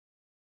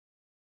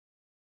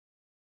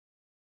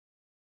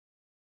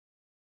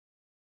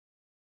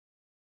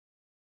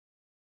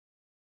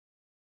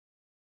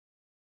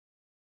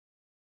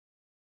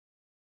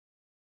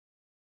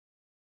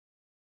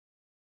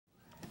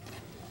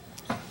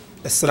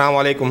Assalamu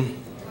alaikum.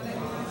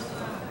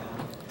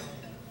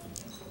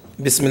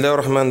 Bismillah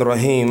ar-Rahman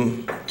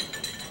ar-Rahim.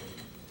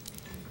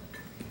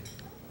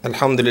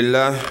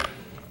 Alhamdulillah.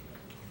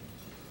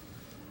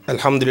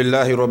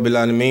 Alhamdulillahi Rabbil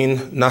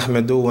Alameen.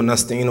 Nahmadu wa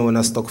nasta'inu wa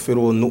nastaghfiru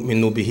wa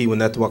nu'minu bihi wa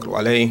natawakkalu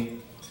alayhi.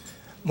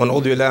 Wa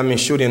na'udhu billahi min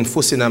shururi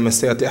anfusina wa min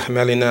sayyiati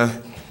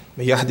a'malina.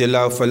 Man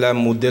yahdihillahu fala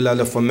mudilla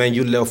lahu wa man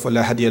yudlil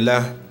fala hadiya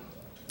lahu.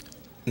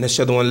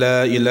 Nashhadu an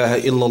la ilaha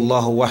illa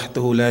Allah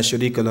wahdahu la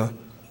sharika lahu.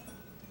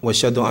 Wa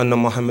ashhadu anna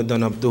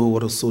Muhammadan abduhu wa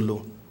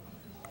rasuluhu.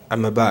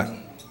 Amma ba'd.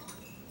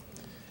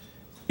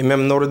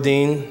 Imam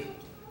Nuruddin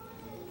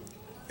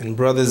and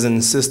brothers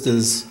and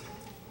sisters,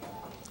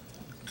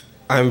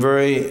 I'm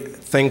very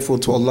thankful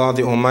to Allah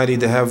the Almighty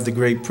to have the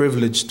great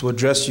privilege to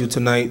address you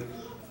tonight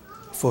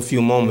for a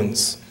few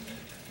moments.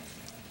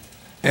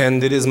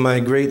 And it is my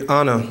great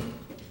honor,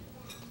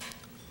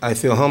 I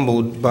feel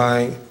humbled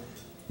by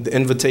the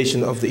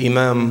invitation of the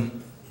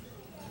Imam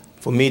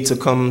for me to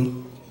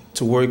come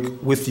to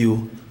work with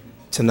you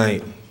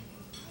tonight.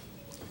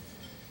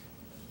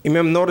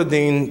 Imam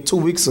Nuruddin, 2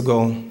 weeks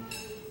ago,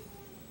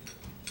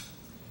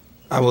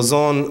 I was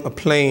on a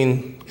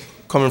plane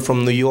coming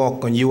from New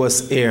York on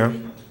US Air,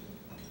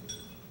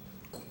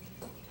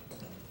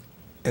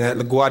 and at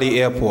LaGuardia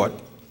Airport,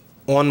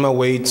 on my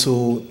way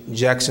to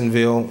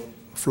Jacksonville,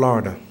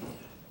 Florida.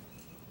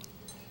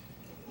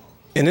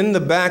 And in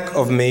the back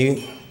of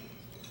me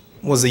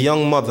was a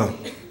young mother,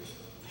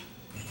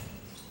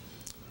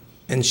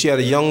 and she had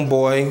a young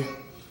boy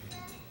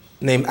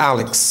named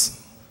Alex,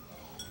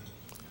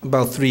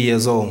 about 3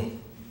 years old.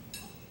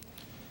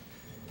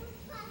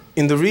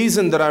 And the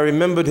reason that I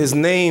remembered his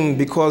name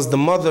because the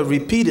mother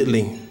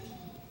repeatedly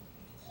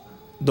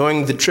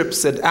during the trip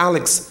said,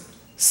 "Alex,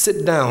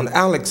 sit down.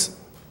 Alex,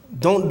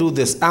 don't do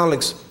this.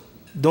 Alex,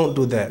 don't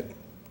do that."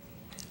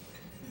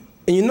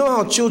 And you know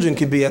how children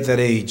can be at that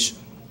age,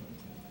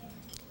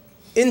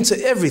 into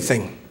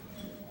everything.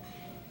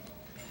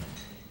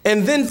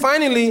 And then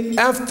finally,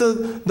 after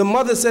the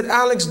mother said,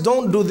 "Alex,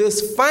 don't do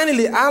this,"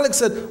 finally Alex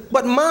said,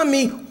 "But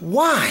mommy,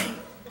 why?"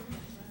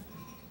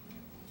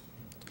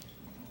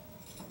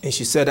 And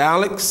she said,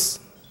 "Alex,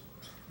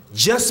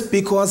 just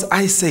because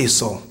I say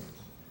so."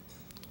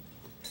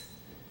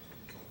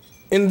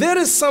 And there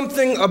is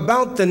something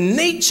about the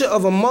nature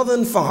of a mother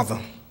and father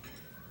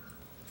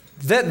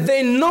that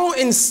they know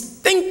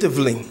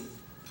instinctively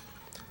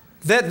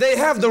that they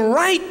have the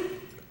right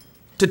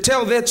to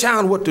tell their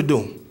child what to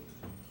do.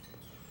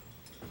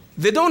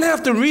 They don't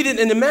have to read it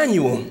in the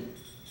manual.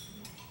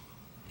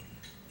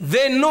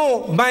 They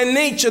know by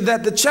nature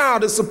that the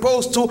child is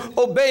supposed to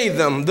obey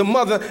them, the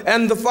mother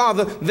and the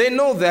father. They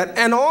know that.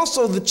 And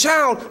also the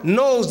child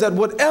knows that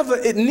whatever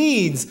it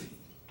needs,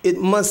 it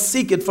must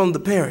seek it from the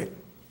parent.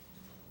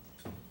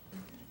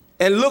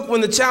 And look,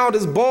 when the child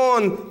is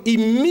born,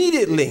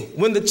 immediately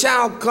when the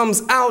child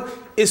comes out,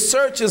 it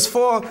searches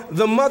for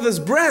the mother's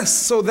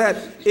breast so that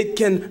it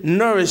can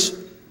nourish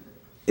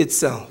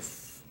itself.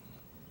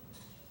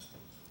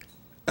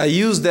 I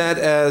use that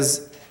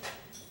as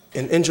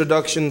an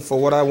introduction for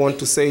what I want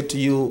to say to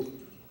you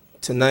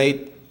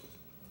tonight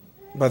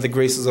by the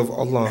graces of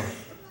Allah.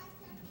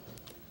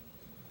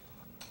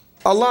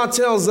 Allah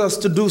tells us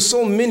to do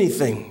so many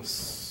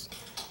things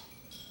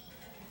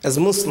as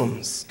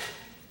Muslims.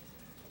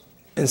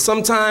 And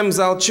sometimes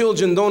our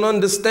children don't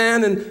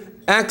understand and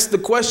ask the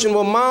question,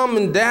 "Well, Mom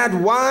and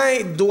Dad,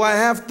 why do I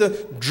have to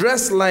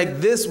dress like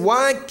this?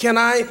 Why can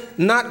I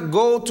not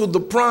go to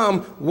the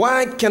prom?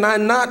 Why can I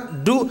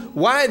not do,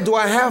 why do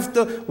I have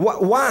to,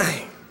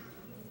 why?"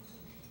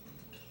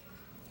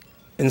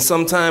 And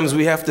sometimes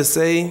we have to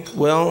say,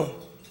 well,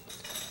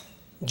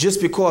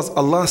 just because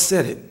Allah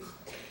said it,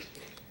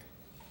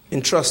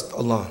 and trust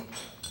Allah.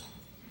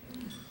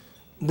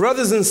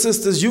 Brothers and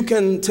sisters, you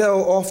can tell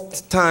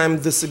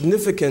oftentimes the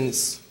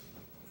significance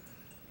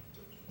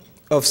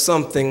of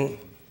something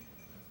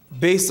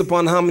based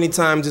upon how many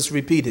times it's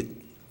repeated.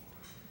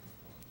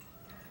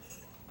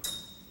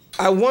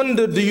 I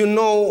wonder, do you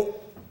know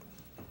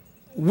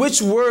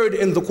which word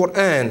in the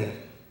Qur'an,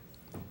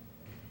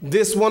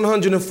 this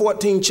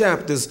 114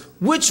 chapters,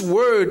 which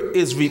word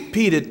is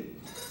repeated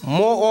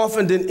more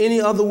often than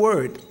any other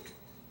word?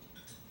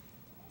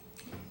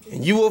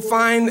 And you will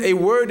find a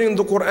word in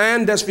the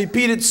Qur'an that's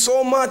repeated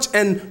so much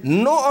and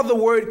no other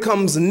word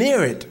comes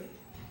near it.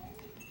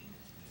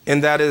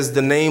 And that is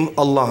the name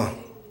Allah.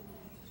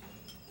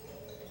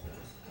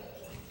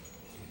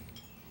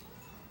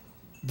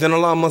 Then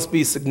Allah must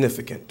be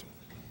significant.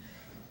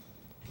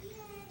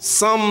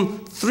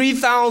 Some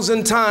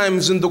 3,000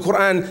 times in the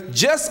Quran,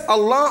 just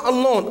Allah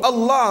alone,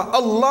 Allah,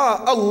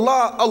 Allah,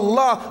 Allah,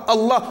 Allah,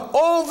 Allah,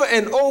 over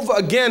and over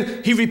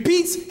again. He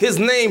repeats his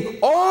name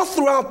all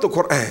throughout the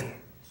Quran.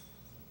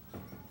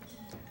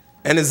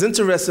 And it's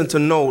interesting to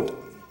note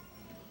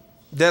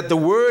that the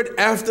word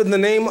after the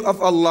name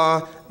of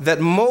Allah that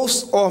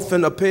most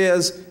often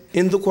appears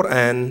in the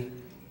Quran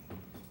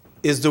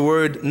is the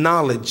word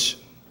knowledge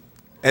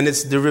and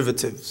its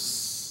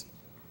derivatives.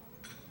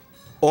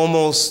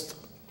 Almost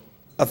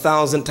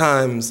 1,000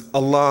 times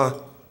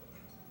Allah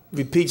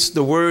repeats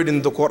the word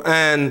in the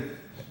Qur'an,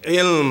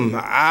 ilm,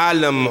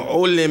 alam,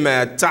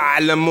 ulima,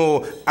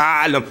 ta'lamu,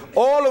 a'lam.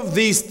 All of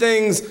these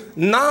things,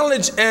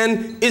 knowledge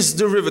and its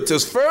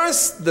derivatives.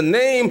 First, the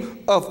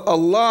name of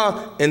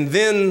Allah, and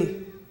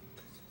then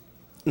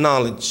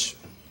knowledge.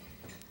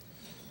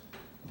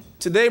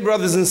 Today,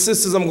 brothers and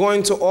sisters, I'm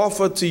going to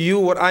offer to you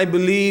what I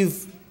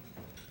believe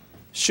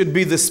should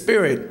be the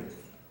spirit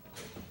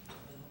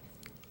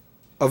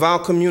of our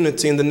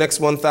community in the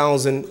next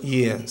 1,000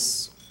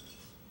 years.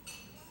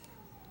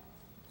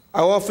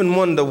 I often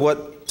wonder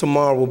what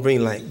tomorrow will be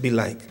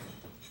like.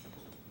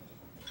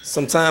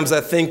 Sometimes I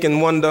think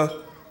and wonder,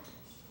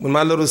 when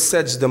my little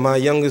Sajda, my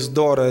youngest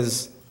daughter,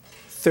 is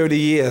 30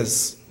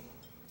 years,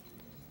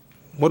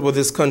 what will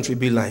this country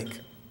be like?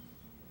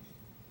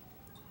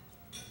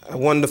 I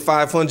wonder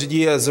 500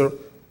 years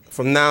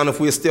from now, and if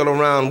we're still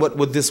around, what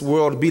would this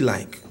world be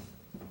like?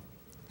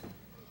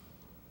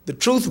 The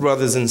truth,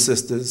 brothers and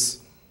sisters,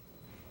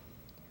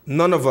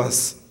 none of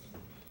us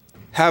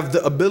have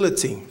the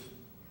ability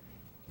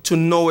to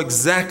know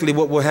exactly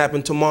what will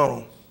happen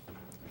tomorrow.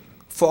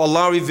 For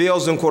Allah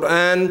reveals in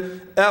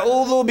Qur'an,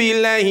 أعوذ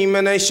بالله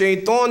من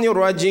الشيطان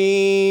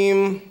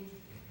الرجيم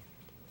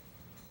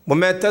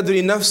وما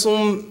تدري نفس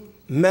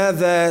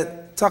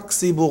ماذا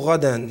تكسب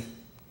غدا.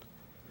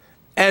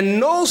 And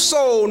no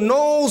soul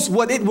knows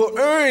what it will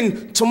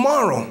earn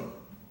tomorrow.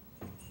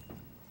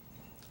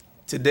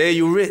 Today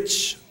you're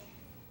rich.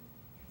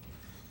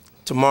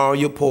 Tomorrow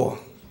you're poor.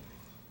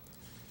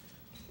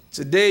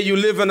 Today you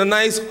live in a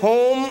nice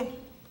home.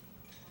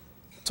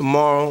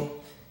 Tomorrow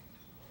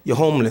you're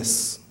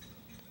homeless.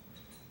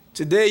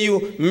 Today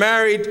you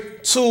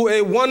married to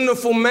a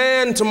wonderful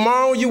man.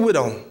 Tomorrow you're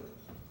widow.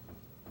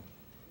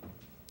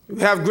 You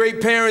have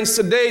great parents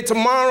today.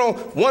 Tomorrow,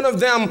 one of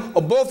them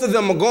or both of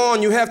them are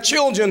gone. You have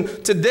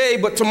children today,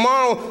 but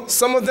tomorrow,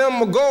 some of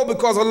them will go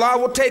because Allah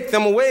will take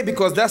them away,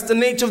 because that's the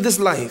nature of this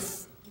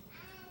life.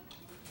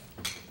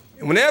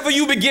 And whenever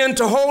you begin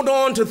to hold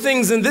on to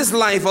things in this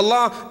life,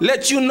 Allah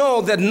lets you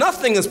know that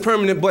nothing is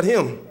permanent but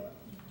Him.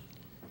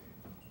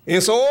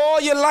 And so all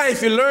your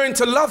life, you learn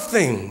to love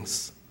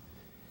things.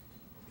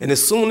 And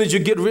as soon as you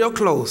get real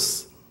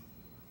close,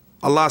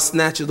 Allah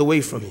snatches it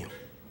away from you.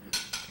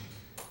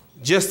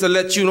 Just to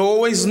let you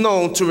always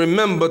know, to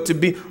remember to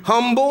be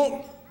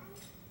humble,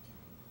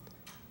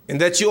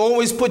 and that you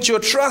always put your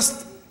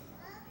trust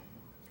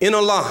in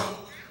Allah.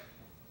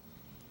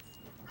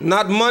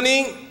 Not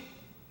money,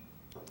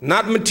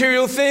 not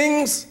material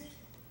things,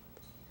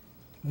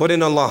 but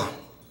in Allah.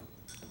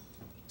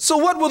 So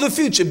what will the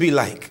future be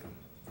like?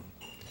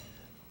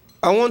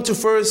 I want to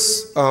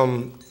first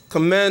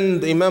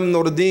commend Imam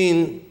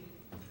Nuruddin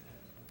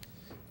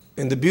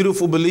and the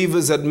beautiful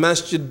believers at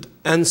Masjid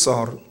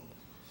Ansar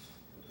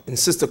in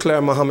Sister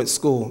Claire Muhammad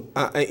School.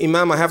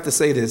 Imam, I have to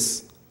say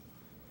this.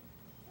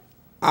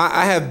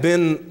 I've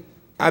been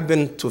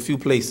to a few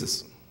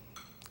places,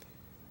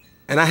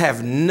 and I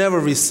have never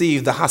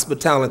received the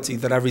hospitality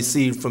that I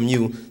received from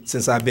you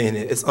since I've been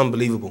here. It's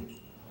unbelievable.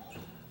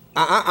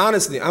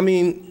 Honestly, I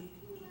mean,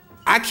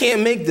 I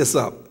can't make this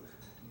up.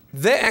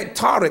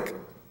 Tariq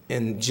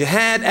and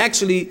Jihad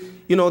actually,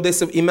 you know, they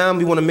said, Imam,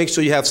 we want to make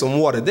sure you have some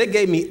water. They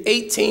gave me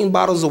 18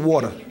 bottles of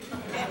water.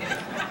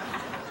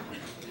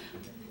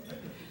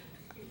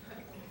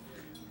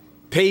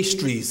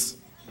 Pastries,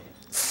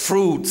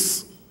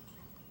 fruits,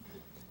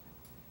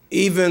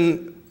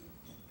 even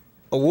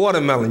a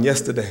watermelon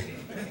yesterday.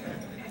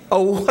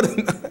 A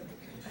watermelon.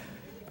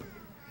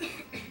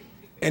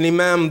 And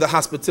Imam, the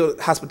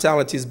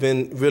hospitality has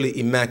been really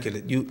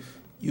immaculate.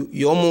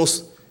 You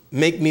almost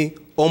make me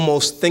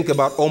almost think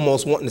about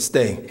almost wanting to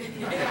stay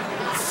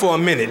for a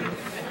minute.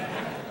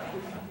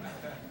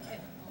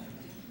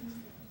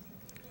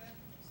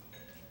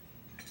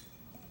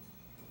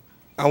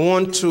 I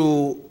want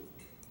to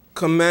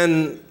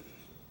commend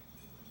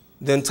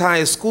the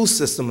entire school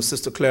system of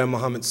Sister Claire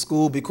Muhammad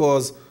School,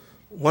 because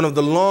one of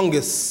the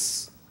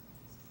longest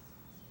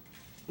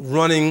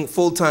running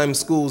full-time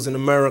schools in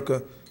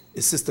America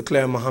is Sister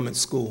Claire Muhammad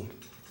School.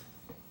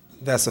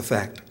 That's a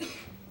fact.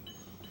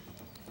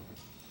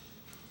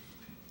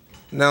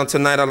 Now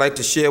tonight I'd like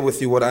to share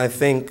with you what I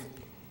think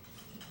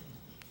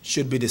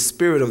should be the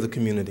spirit of the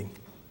community.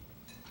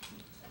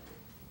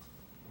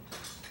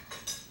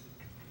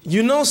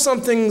 You know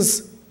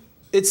something's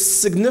its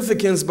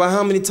significance by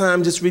how many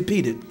times it's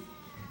repeated.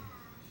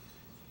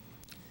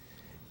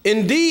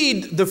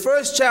 Indeed, the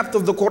first chapter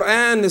of the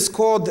Qur'an is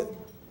called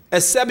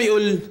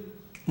As-Sabi'ul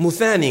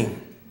Muthani.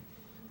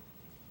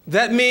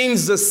 That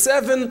means the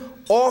 7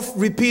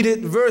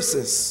 oft-repeated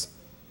verses.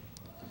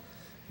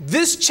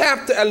 This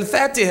chapter,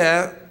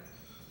 Al-Fatiha,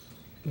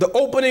 the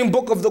opening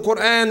book of the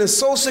Qur'an, is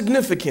so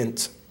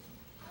significant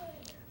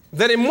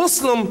that a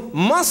Muslim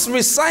must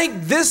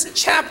recite this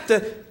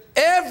chapter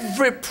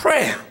every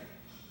prayer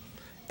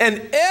and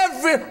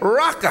every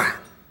rak'ah.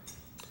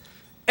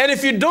 And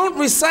if you don't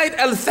recite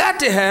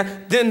Al-Fatiha,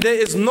 then there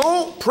is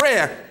no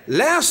prayer,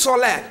 la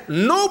salat,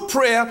 no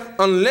prayer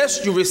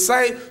unless you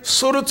recite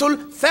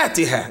Suratul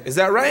Fatiha. Is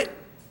that right?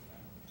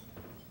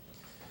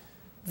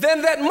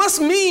 then that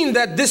must mean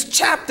that this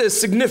chapter is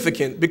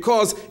significant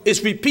because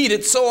it's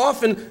repeated so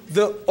often,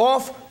 the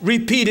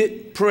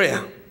oft-repeated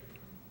prayer.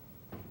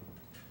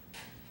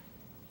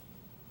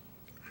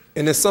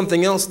 And there's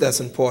something else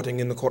that's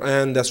important in the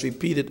Qur'an that's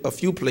repeated a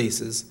few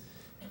places,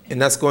 and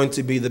that's going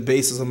to be the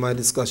basis of my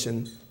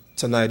discussion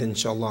tonight,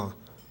 inshallah.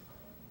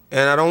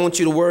 And I don't want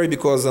you to worry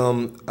because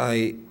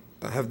I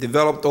have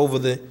developed over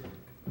the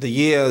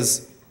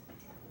years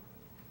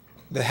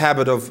the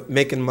habit of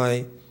making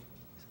my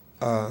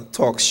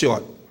talk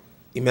short.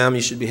 Imam,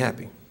 you should be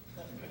happy.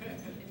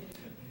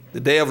 The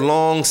day of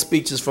long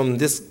speeches from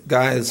this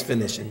guy is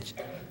finished,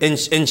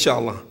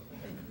 inshallah.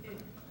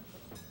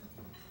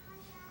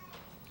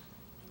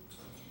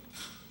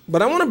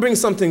 But I want to bring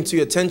something to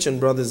your attention,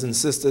 brothers and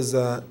sisters.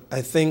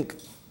 I think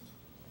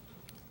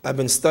I've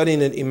been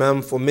studying it,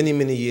 Imam, for many,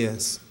 many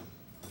years.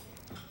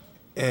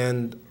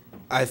 And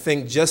I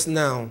think just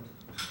now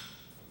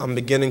I'm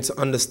beginning to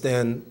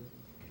understand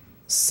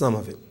some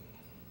of it.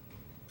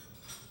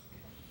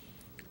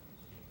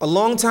 A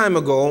long time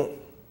ago,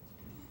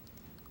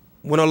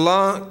 when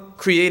Allah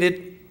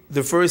created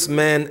the first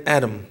man,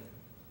 Adam,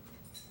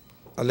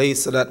 alayhi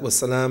salatu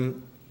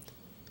wasalam,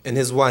 and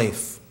his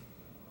wife,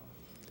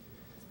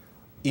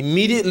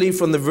 immediately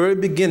from the very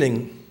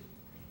beginning,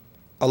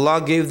 Allah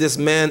gave this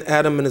man,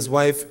 Adam, and his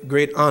wife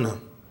great honor.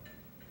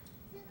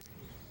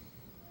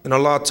 And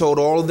Allah told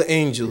all of the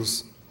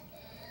angels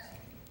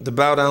to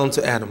bow down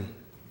to Adam.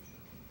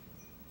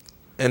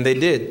 And they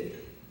did.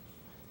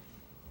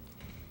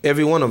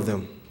 Every one of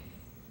them.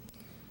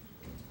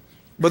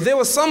 But there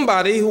was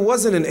somebody who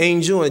wasn't an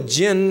angel, a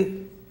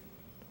jinn,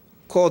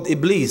 called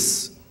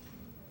Iblis,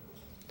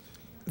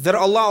 that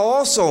Allah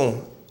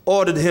also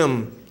ordered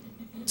him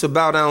to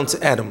bow down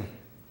to Adam.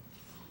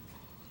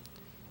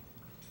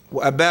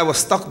 Abba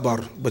was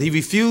stakbar, but he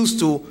refused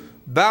to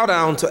bow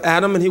down to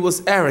Adam, and he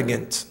was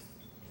arrogant.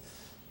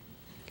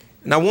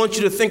 And I want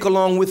you to think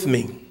along with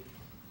me.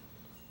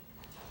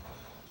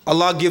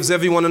 Allah gives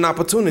everyone an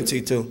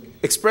opportunity to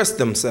express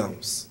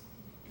themselves.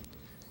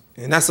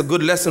 And that's a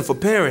good lesson for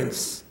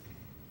parents.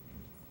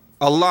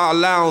 Allah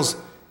allows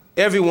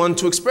everyone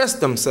to express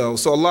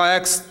themselves. So Allah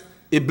asks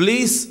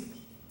Iblis,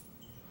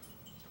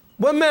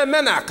 وَمَا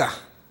مَنَعَكَ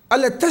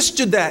أَلَا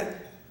تَسْجُدَ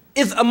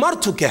إِذْ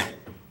أَمَرْتُكَ?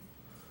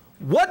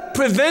 What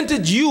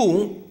prevented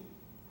you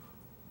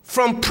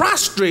from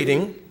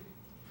prostrating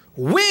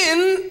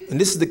when, and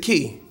this is the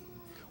key,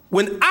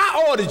 when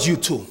I ordered you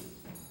to?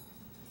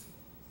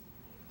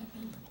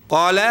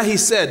 Qala, he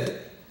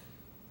said,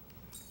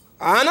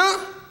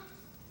 Ana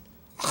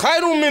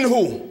khayrun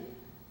minhu.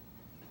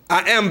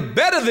 I am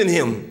better than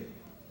him.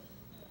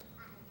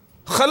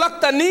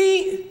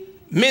 Khalaqtani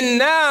min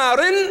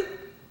narin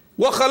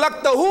wa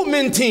khalaqtahu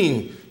min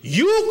teen.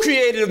 You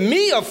created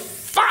me of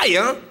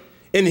fire,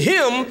 and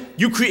him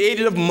you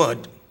created of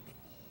mud.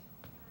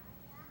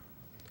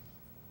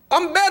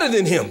 I'm better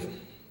than him.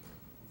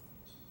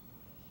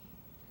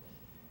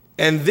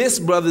 And this,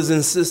 brothers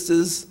and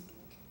sisters,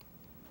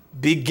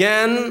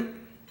 began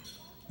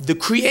the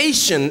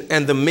creation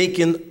and the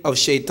making of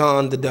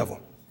Shaitan, the devil.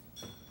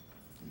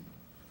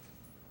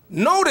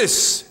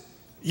 Notice,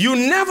 you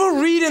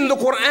never read in the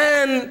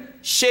Qur'an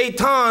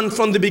Shaitan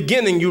from the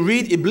beginning. You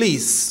read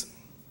Iblis.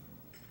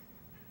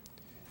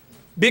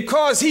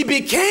 Because he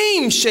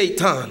became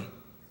Shaitan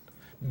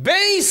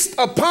based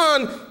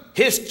upon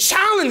his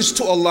challenge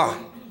to Allah.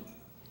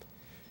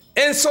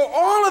 And so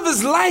all of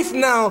his life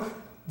now,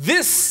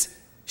 this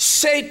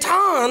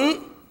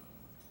Shaitan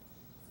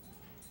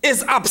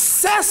is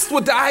obsessed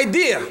with the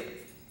idea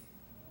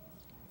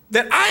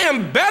that I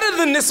am better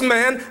than this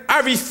man. I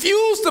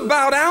refuse to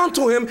bow down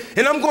to him,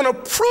 and I'm going to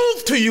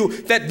prove to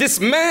you that this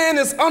man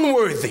is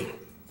unworthy.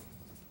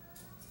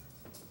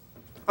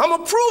 I'm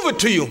going to prove it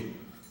to you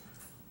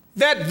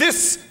that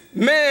this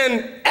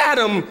man,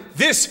 Adam,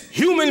 this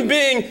human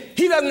being,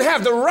 he doesn't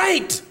have the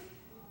right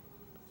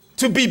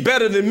to be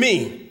better than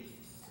me.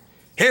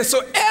 And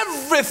so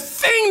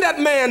everything that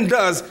man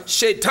does,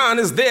 Shaitan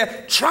is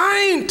there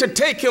trying to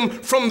take him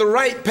from the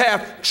right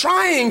path,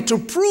 trying to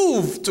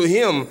prove to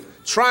him,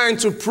 trying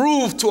to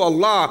prove to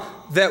Allah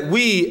that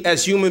we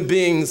as human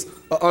beings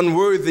are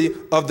unworthy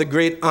of the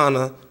great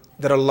honor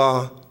that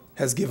Allah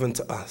has given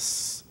to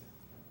us.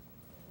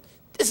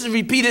 This is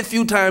repeated a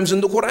few times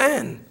in the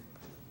Quran.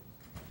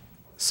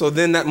 So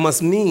then that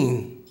must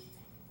mean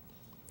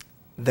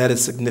that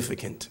it's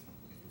significant.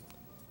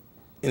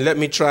 And let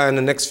me try in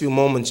the next few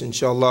moments,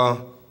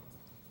 inshallah,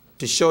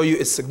 to show you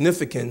its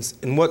significance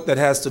and what that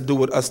has to do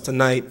with us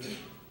tonight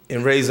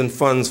in raising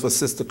funds for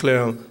Sister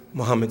Clara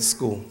Muhammad's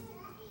school.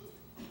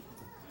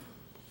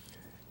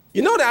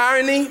 You know the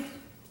irony?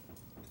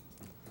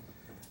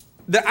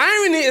 The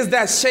irony is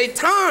that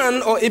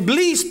Shaitan or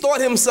Iblis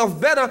thought himself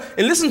better.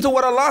 And listen to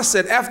what Allah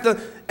said after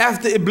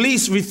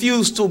Iblis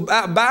refused to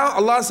bow.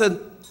 Allah said,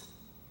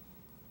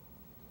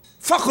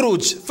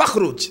 Fakhruj,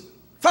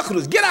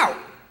 get out.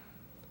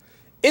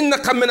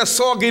 Innaka min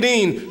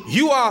as-sagirin.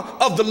 You are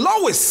of the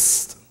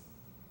lowest.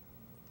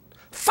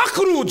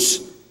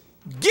 Fakhruj,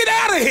 get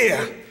out of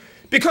here.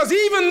 Because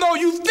even though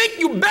you think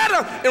you're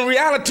better, in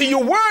reality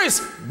you're worse.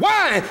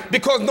 Why?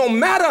 Because no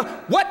matter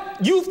what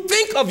you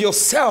think of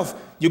yourself,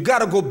 you got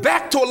to go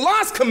back to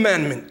Allah's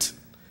commandment.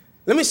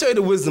 Let me show you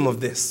the wisdom of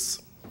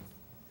this.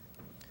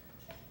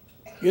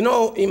 You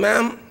know,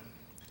 Imam,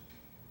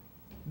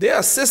 there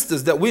are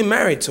sisters that we're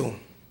married to.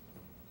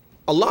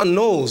 Allah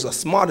knows are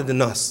smarter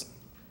than us.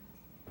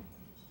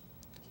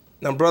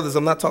 Now, brothers,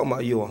 I'm not talking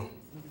about you all,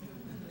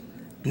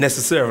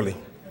 necessarily.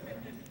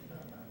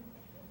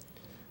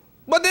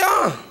 But there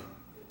are.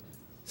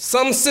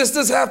 Some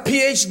sisters have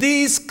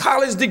PhDs,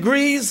 college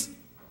degrees.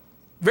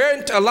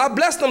 Allah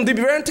bless them to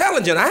be very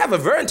intelligent. I have a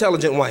very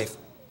intelligent wife.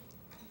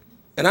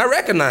 And I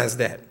recognize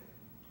that.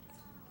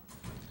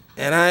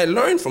 And I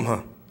learned from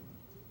her.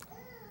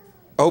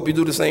 I hope you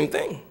do the same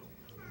thing.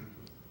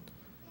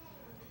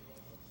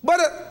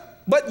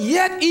 But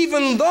yet,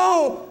 even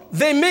though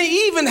they may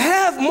even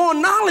have more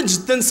knowledge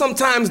than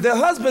sometimes their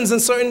husbands in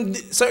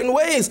certain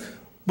ways,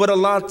 but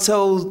Allah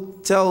tell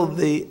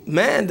the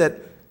man that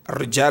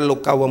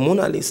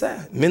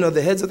men are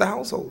the heads of the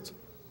household.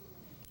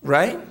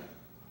 Right?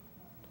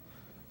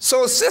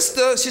 So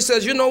sister, she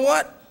says, you know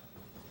what?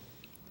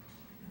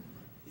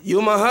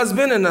 You're my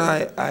husband and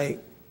I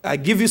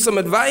give you some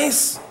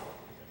advice,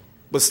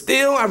 but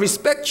still I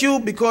respect you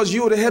because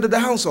you are the head of the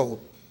household.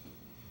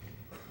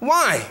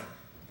 Why?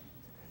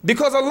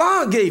 Because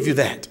Allah gave you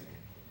that.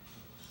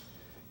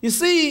 You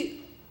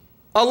see,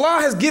 Allah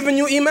has given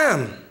you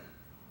imam.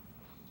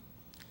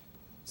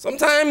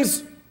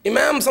 Sometimes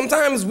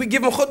we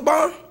give him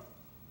khutbah.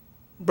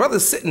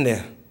 Brother's sitting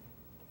there.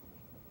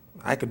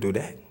 I could do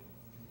that.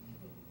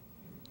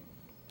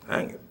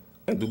 I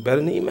can do better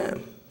than the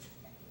imam.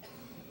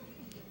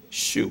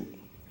 Shoot.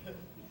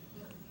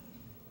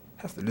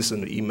 Have to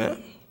listen to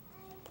imam.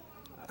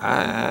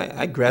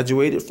 I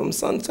graduated from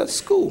Sunset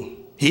School.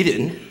 He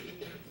didn't.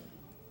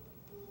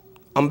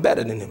 I'm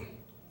better than him.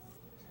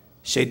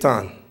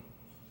 Shaitan.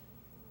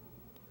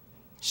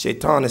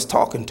 Shaitan is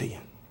talking to you.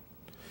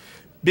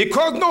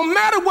 Because no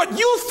matter what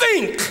you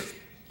think,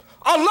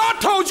 Allah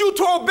told you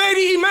to obey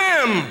the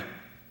imam.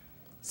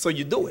 So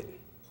you do it.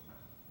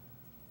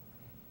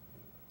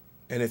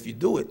 And if you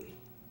do it,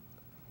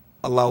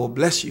 Allah will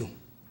bless you.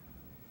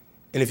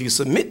 And if you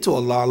submit to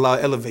Allah, Allah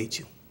will elevate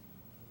you.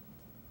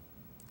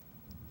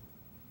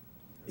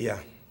 Yeah.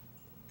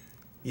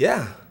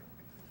 Yeah.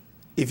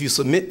 If you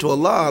submit to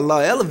Allah, Allah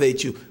will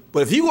elevate you.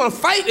 But if you're going to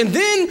fight and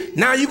then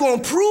now you're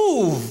going to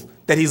prove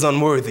that he's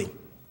unworthy,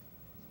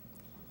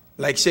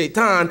 like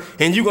Shaitan,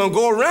 and you're going to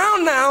go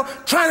around now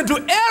trying to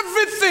do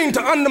everything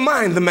to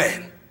undermine the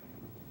man.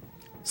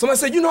 Somebody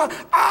said, you know,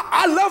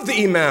 I love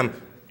the imam.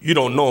 You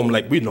don't know him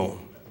like we know him.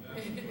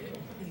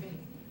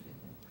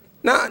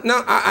 Now,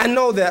 I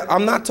know that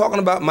I'm not talking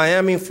about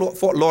Miami and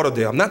Fort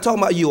Lauderdale. I'm not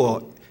talking about you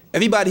all.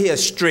 Everybody here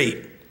is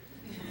straight.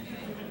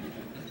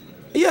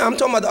 Yeah, I'm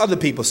talking about the other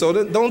people.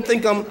 So don't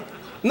think I'm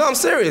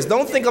serious.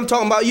 Don't think I'm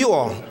talking about you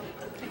all.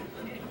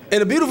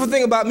 And the beautiful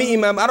thing about me,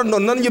 Imam, I don't know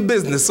none of your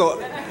business. So,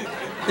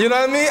 you know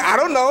what I mean? I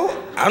don't know.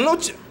 I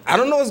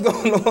don't know what's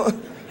going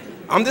on.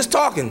 I'm just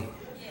talking.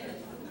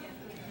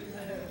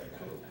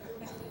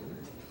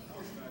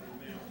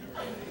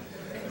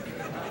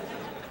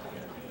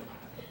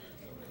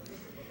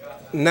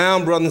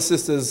 Now, brothers and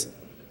sisters,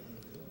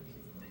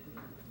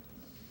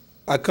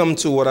 I come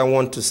to what I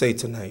want to say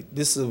tonight.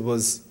 This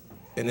was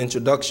an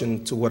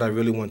introduction to what I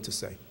really want to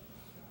say.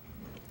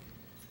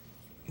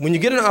 When you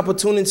get an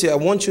opportunity, I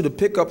want you to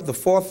pick up the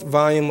 4th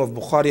volume of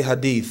Bukhari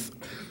Hadith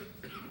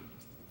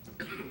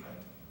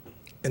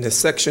in a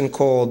section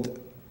called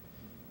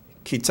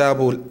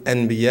Kitabul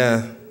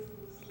Anbiya,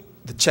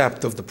 the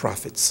chapter of the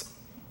prophets.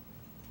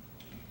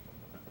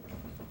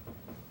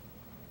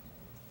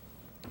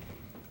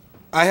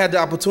 I had the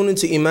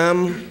opportunity,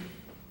 Imam,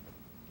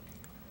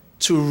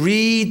 to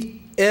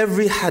read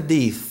every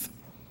hadith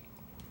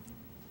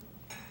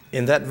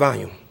in that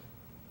volume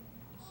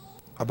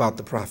about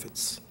the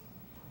prophets.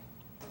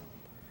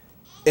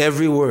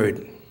 Every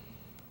word.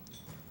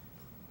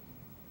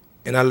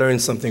 And I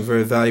learned something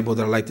very valuable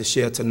that I'd like to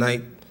share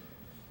tonight,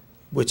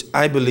 which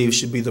I believe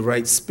should be the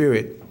right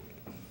spirit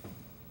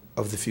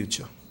of the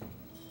future.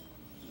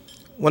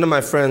 One of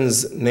my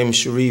friends named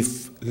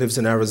Sharif lives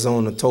in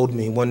Arizona, told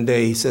me one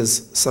day, he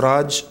says,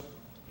 Siraj,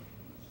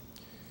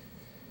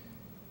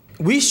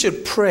 we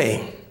should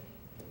pray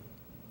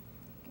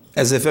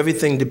as if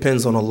everything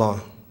depends on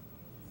Allah.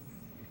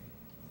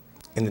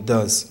 And it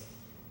does.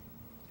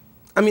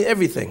 I mean,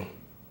 everything.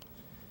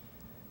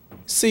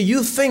 See,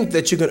 you think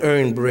that you can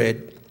earn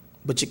bread,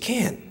 but you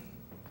can't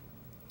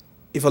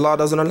if Allah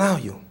doesn't allow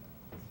you.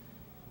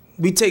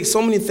 We take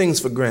so many things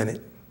for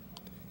granted.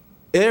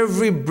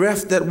 Every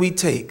breath that we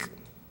take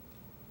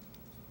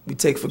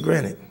for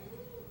granted.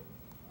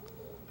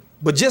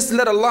 But just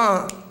let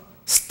Allah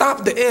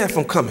stop the air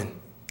from coming.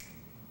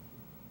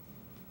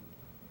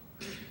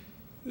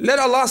 Let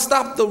Allah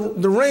stop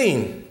the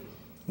rain,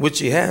 which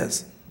He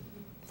has,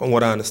 from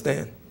what I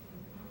understand.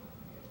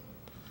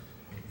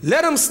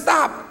 Let Him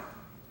stop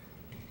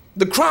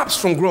the crops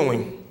from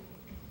growing.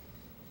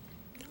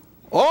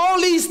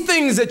 All these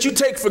things that you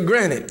take for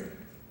granted,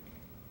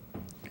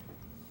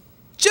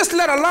 just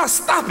let Allah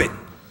stop it.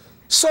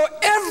 So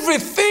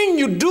everything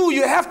you do,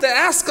 you have to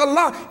ask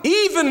Allah.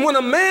 Even when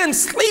a man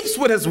sleeps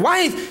with his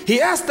wife, he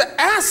has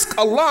to ask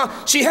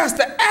Allah. She has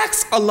to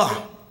ask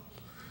Allah.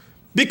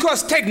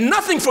 Because take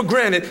nothing for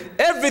granted.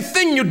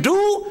 Everything you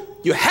do,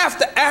 you have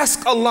to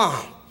ask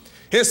Allah.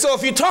 And so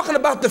if you're talking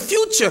about the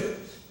future,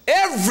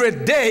 every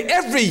day,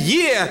 every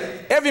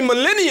year, every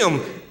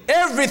millennium,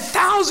 every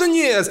 1,000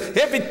 years,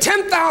 every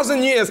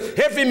 10,000 years,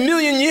 every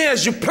million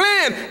years, you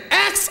plan,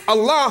 ask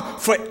Allah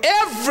for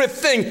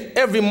everything,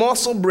 every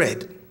morsel of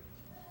bread.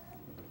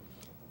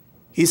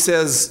 He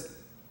says,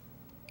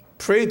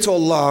 pray to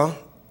Allah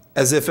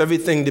as if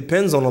everything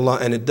depends on Allah,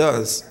 and it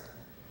does.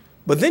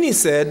 But then he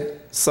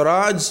said,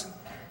 Siraj,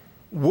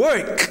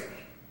 work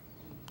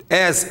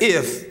as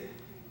if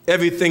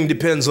everything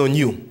depends on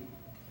you.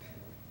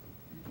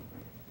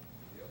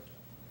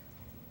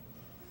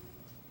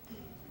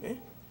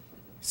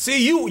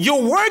 See,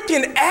 you're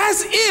working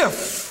as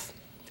if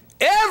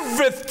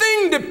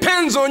everything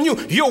depends on you.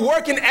 You're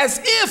working as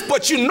if,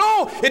 but you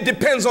know it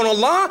depends on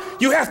Allah.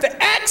 You have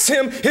to ask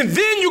Him, and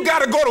then you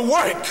got to go to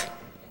work.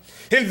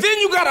 And then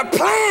you got to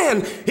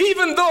plan,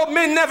 even though it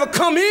may never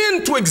come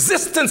into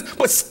existence,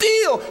 but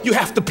still you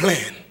have to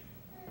plan.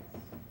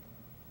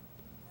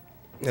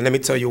 And let me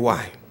tell you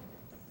why.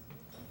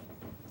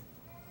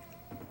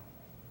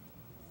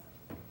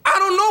 I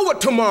don't know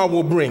what tomorrow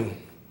will bring.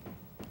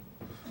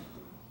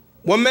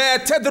 وَمَا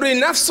تَدْرِي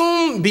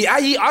نَفْسٌ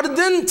بِأَيِّ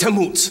أَرْضٍ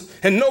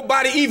تَمُوتُ. And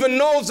nobody even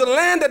knows the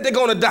land that they're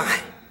going to die.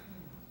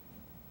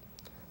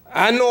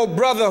 I know a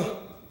brother,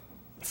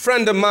 a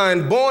friend of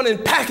mine, born in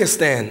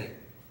Pakistan,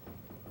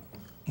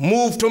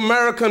 moved to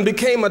America and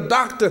became a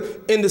doctor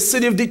in the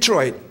city of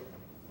Detroit.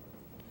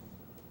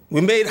 We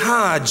made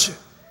Hajj,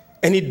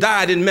 and he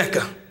died in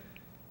Mecca.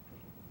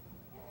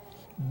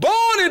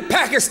 Born in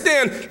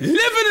Pakistan,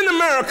 living in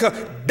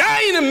America,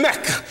 dying in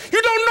Mecca.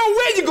 You don't know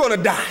where you're going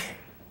to die.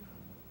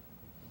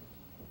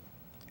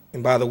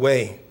 And by the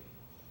way,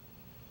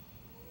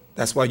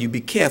 that's why you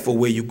be careful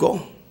where you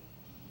go.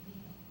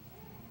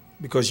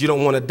 Because you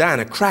don't want to die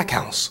in a crack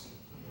house.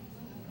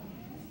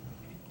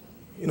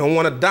 You don't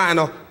want to die in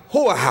a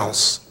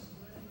whorehouse.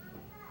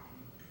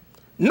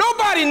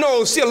 Nobody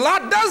knows. See,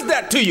 Allah does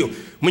that to you.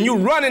 When you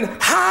run and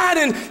hide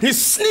and you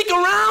sneak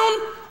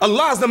around,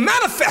 Allah is the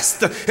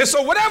manifester. And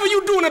so whatever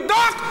you do in the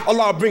dark,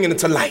 Allah will bring it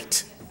into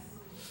light.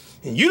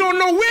 And you don't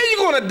know where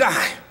you're going to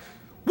die,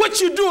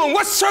 what you do in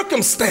what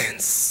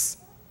circumstance.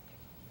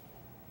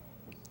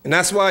 And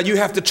that's why you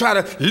have to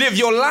try to live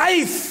your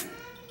life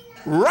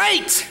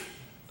right,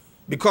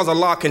 because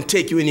Allah can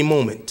take you any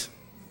moment.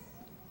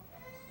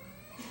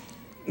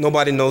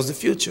 Nobody knows the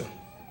future,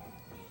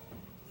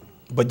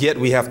 but yet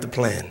we have to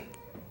plan.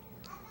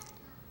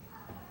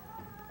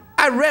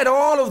 I read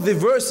all of the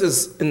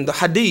verses in the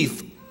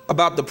hadith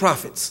about the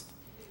prophets.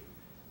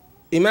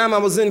 Imam, I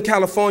was in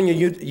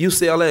California,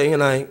 UCLA,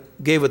 and I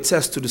gave a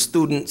test to the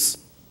students.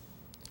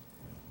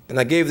 And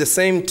I gave the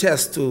same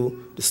test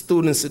to the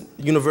students at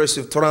the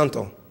University of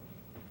Toronto.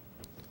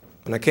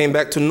 When I came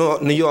back to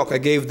New York, I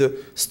gave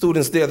the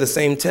students there the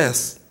same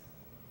test.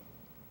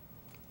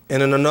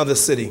 And in another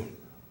city.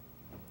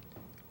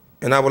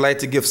 And I would like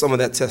to give some of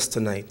that test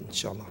tonight,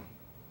 inshallah.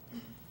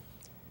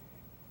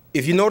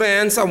 If you know the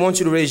answer, I want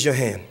you to raise your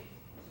hand.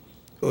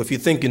 Or if you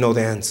think you know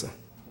the answer.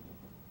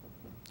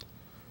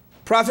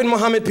 Prophet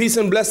Muhammad, peace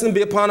and blessing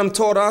be upon him,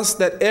 taught us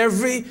that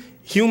every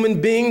human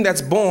being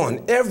that's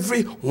born,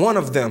 every one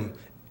of them,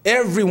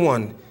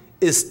 everyone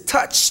is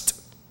touched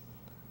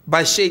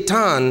by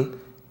shaitan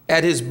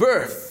at his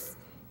birth,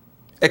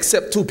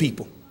 except two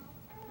people.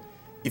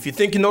 If you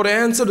think you know the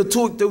answer, the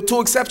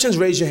two exceptions,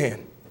 raise your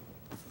hand.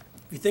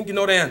 If you think you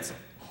know the answer,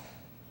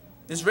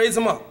 just raise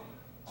them up.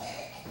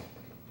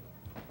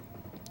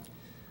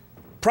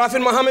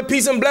 Prophet Muhammad,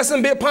 peace and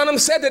blessing be upon him,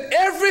 said that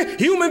every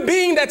human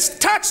being that's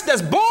touched,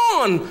 that's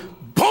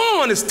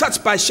born is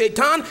touched by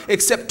shaitan,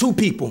 except two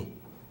people.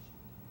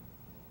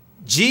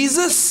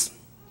 Jesus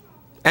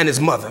and his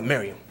mother,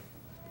 Miriam.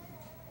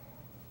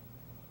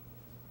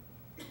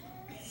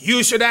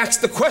 You should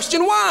ask the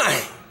question,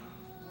 why?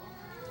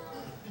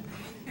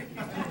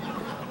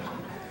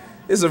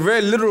 It's a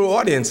very literal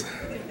audience.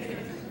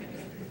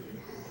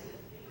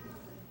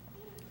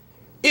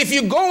 If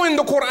you go in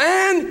the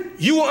Qur'an,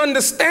 you will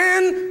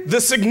understand the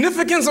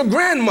significance of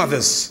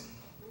grandmothers.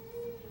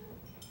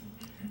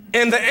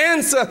 And the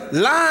answer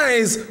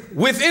lies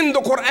within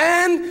the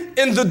Qur'an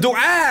in the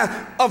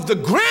dua of the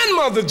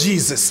grandmother of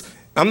Jesus.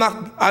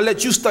 I'll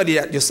let you study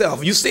that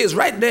yourself. You see it's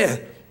right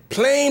there,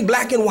 plain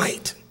black and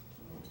white.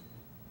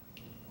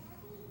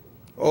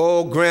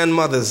 Oh,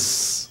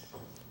 grandmothers,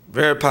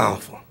 very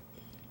powerful.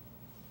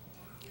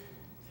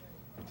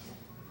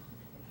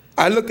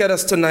 I look at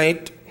us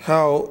tonight,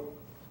 how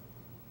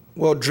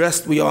well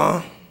dressed we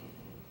are,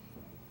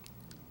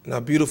 in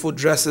our beautiful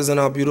dresses and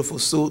our beautiful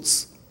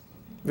suits.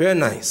 Very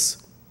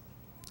nice.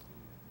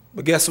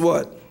 But guess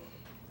what?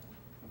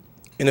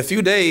 In a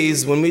few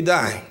days when we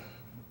die,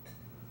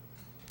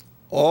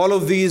 all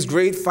of these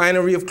great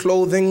finery of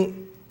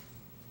clothing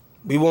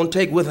we won't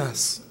take with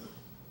us.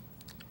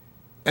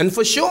 And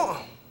for sure,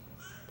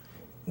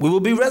 we will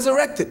be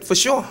resurrected, for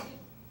sure.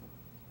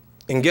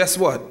 And guess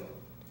what?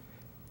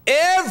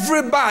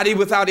 Everybody,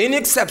 without any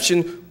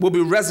exception, will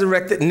be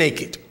resurrected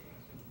naked.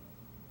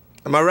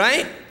 Am I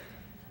right?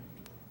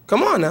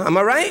 Come on now, am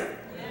I right?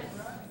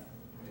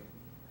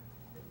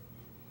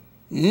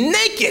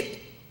 Naked.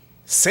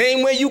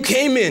 Same way you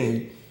came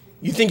in.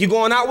 You think you're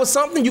going out with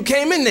something? You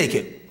came in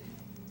naked.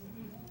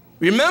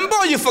 Remember,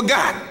 or you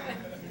forgot?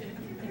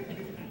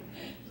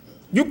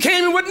 You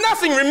came in with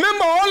nothing.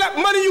 Remember all that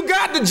money you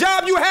got, the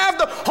job you have,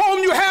 the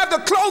home you have, the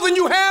clothing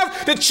you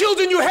have, the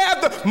children you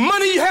have, the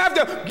money you have,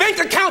 the bank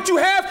account you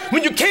have.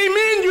 When you came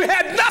in, you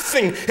had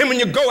nothing. And when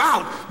you go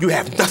out, you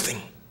have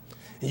nothing.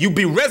 You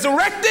be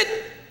resurrected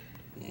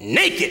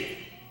naked.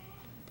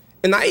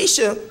 And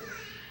Aisha,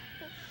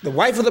 the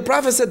wife of the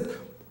prophet, said,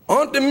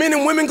 aren't the men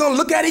and women going to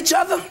look at each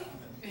other?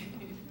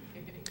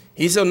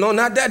 He said, no,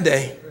 not that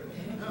day.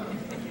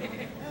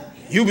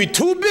 You be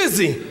too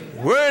busy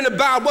worrying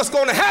about what's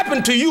going to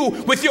happen to you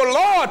with your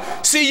Lord.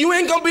 See, you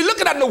ain't going to be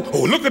looking at no,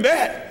 oh, look at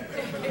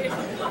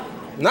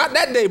that. Not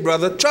that day,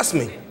 brother. Trust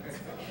me.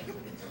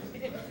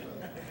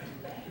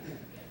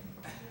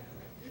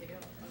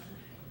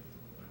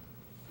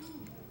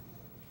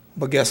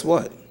 But guess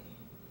what?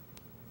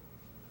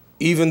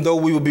 Even though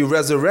we will be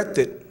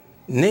resurrected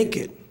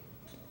naked,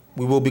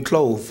 we will be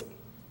clothed.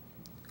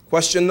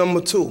 Question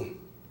number 2.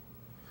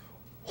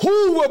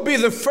 Who will be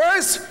the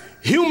first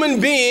human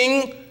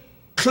being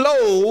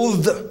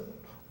clothed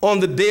on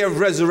the day of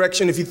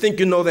resurrection? If you think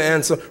you know the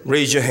answer,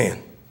 raise your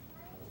hand.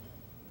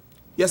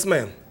 Yes,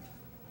 ma'am.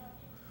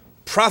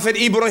 Prophet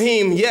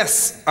Ibrahim,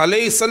 yes,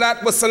 alayhi salat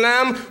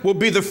wasalam, will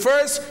be the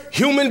first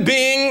human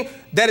being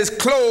that is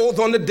clothed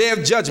on the day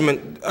of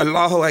judgment.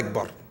 Allahu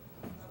Akbar.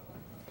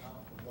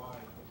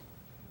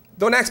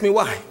 Don't ask me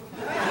why.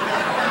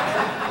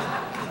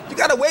 You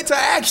gotta wait till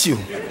I ask you.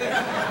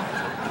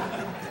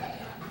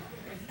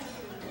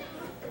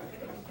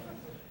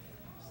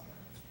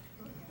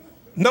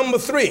 Number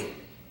 3,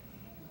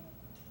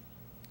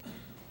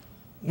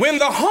 when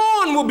the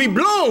horn will be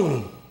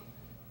blown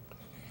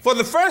for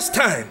the first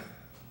time,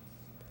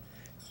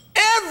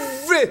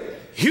 every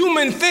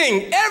human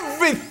thing,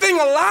 everything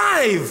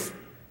alive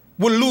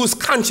will lose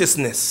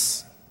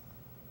consciousness.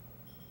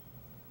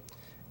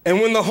 And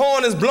when the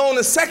horn is blown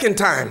a second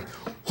time,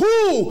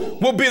 who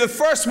will be the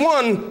first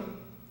one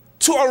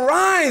to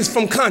arise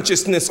from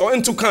consciousness or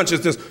into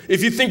consciousness?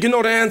 If you think you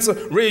know the answer,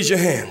 raise your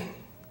hand.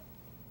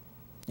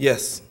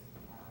 Yes.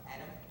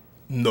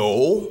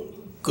 No.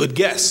 Good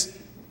guess.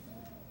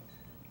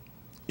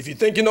 If you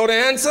think you know the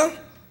answer,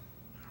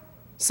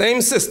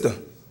 same sister.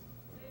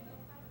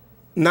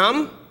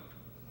 Nam?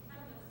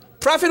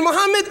 Prophet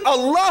Muhammad?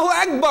 Allahu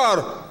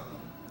Akbar.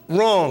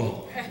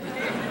 Wrong.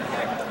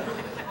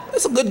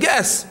 That's a good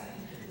guess.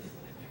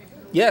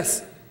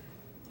 Yes.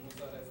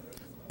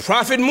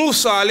 Prophet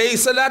Musa alayhi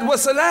salat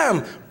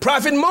wasalam.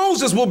 Prophet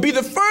Moses will be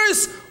the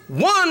first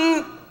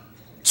one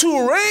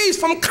to raise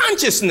from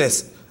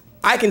consciousness.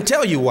 I can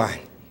tell you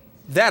why.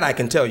 That I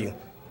can tell you,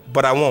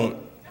 but I won't.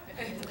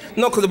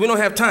 No, because we don't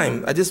have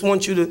time. I just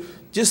want you to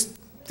just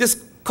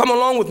come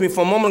along with me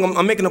for a moment.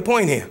 I'm making a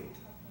point here.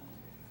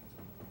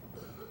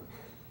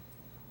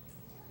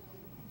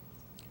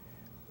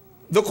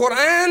 The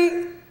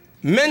Qur'an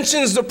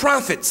mentions the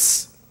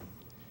prophets.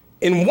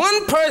 In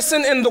one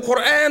person in the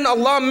Qur'an,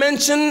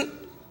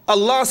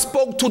 Allah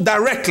spoke to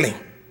directly.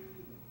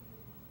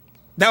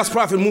 That was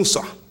Prophet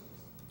Musa.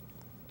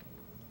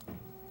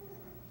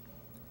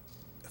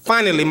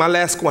 Finally, my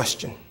last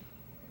question.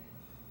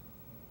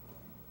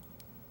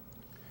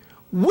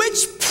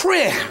 Which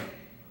prayer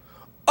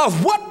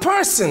of what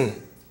person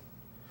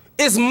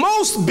is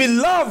most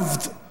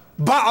beloved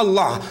by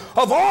Allah?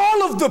 Of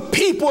all of the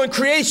people in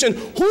creation,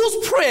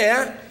 whose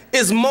prayer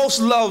is most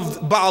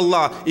loved by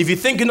Allah? If you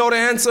think you know the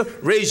answer,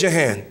 raise your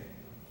hand.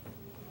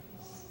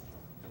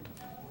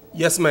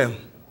 Yes, ma'am.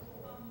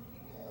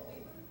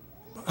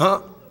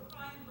 Huh?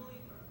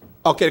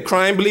 Okay,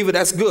 crying believer,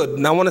 that's good.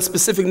 Now I want a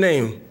specific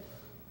name.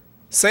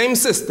 Same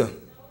sister.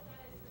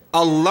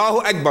 Allahu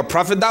Akbar.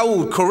 Prophet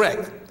Dawood,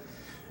 correct.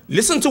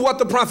 Listen to what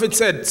the Prophet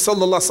said,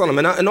 sallallahu alaihi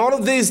wasallam. And all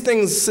of these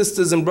things,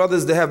 sisters and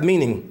brothers, they have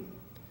meaning.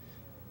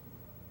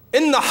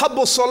 Inna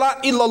habbu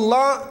salat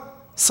illallah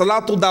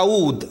salatu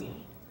Dawood.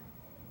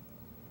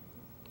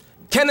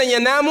 Kana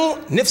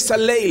yanamu nifsa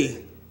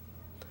al-layl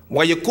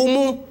wa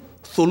yakumu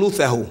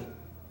thuluthahu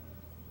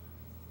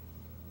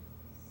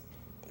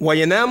wa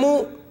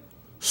yanamu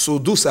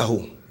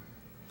sudusahu.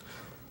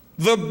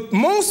 The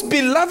most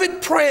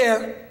beloved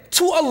prayer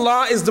to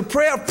Allah is the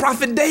prayer of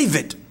Prophet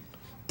David,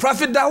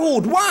 Prophet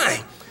Dawood.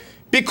 Why?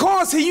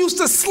 Because he used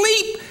to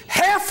sleep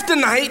half the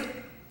night,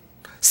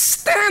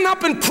 stand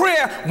up in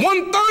prayer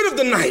 1/3 of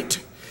the night,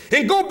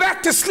 and go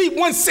back to sleep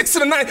 1/6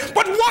 of the night.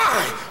 But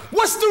why?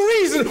 What's the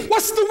reason?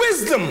 What's the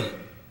wisdom?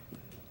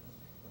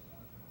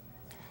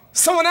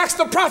 Someone asked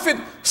the Prophet,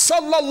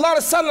 sallallahu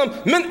alaihi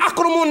wasallam, "Man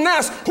akramun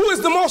nas?" Who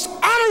is the most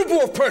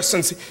honorable of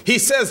persons? He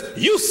says,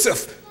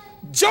 Yusuf,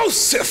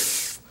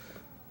 Joseph,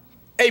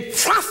 a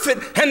prophet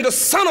and the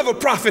son of a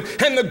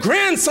prophet and the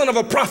grandson of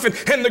a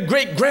prophet and the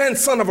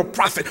great-grandson of a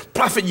prophet,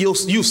 Prophet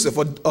Yusuf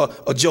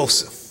or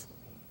Joseph.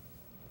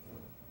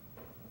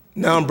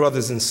 Now,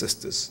 brothers and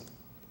sisters,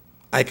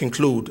 I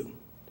conclude.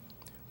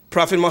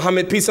 Prophet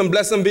Muhammad, peace and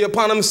blessing be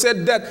upon him,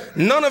 said that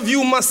none of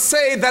you must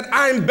say that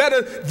I'm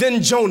better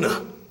than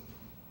Jonah.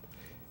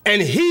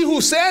 And he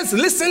who says,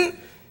 listen,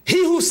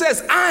 he who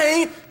says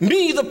I,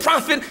 me the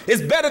prophet,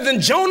 is better than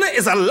Jonah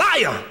is a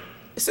liar.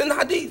 It's in the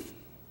hadith.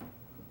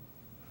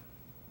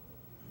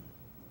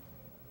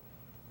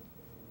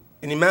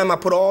 And Imam, I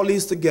put all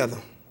these together.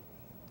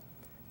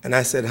 And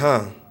I said,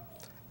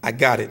 I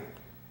got it.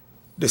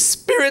 The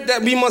spirit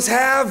that we must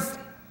have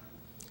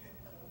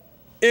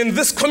in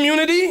this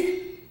community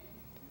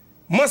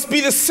must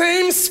be the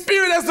same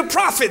spirit as the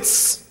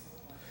prophets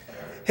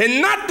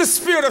and not the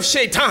spirit of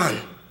shaitan.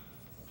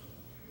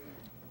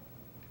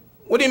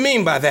 What do you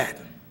mean by that?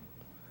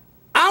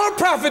 Our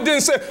prophet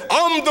didn't say,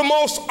 I'm the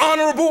most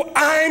honorable,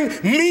 I'm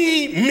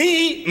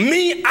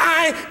me,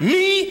 I,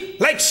 me,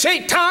 like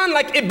shaitan,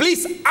 like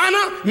Iblis,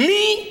 ana,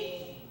 me.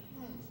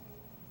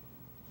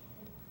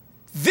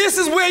 This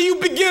is where you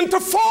begin to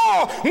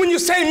fall when you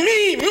say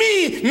me,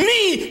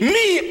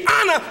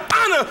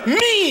 ana,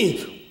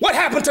 me. What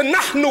happened to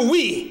nahnu,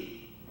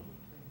 we?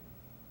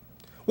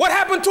 What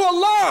happened to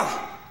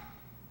Allah?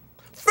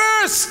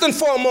 First and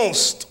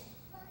foremost.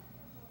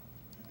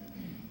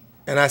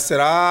 And I said,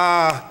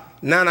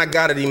 now I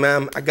got it,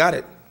 Imam. I got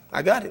it.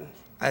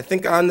 I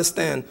think I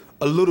understand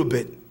a little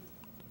bit.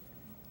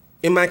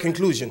 In my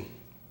conclusion,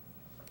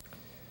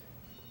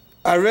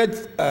 I read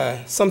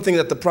something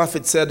that the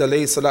Prophet said,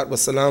 alayhi salatu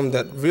wasalam,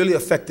 that really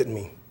affected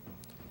me.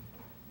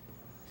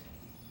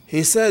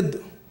 He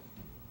said,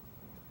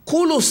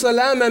 Kulu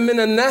salama min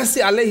al-nasi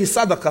alayhi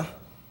sadaqa,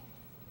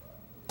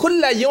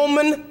 kulla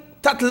yawman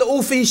tatla'u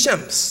fihi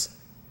shams.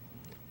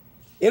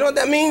 You know what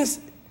that means?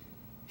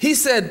 He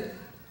said,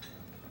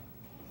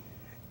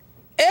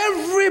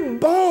 every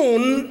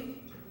bone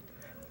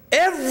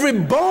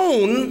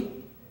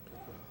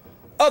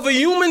of a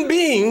human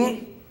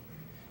being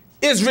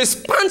is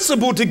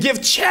responsible to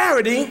give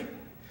charity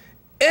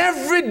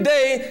every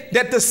day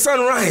that the sun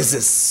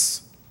rises.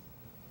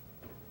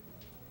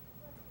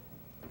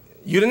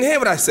 You didn't hear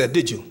what I said,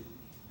 did you?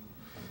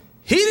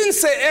 He didn't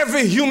say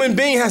every human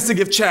being has to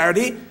give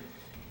charity.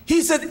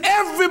 He said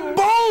every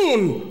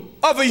bone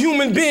of a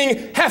human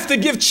being has to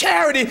give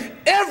charity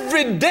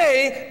every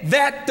day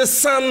that the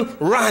sun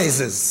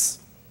rises.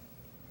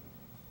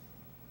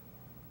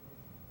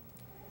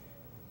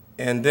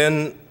 And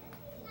then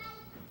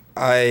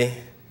I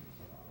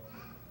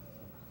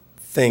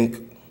think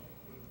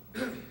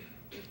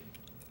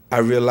I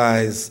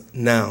realize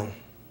now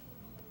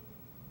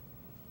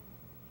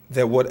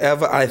that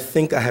whatever I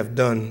think I have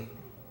done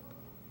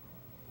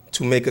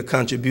to make a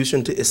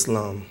contribution to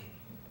Islam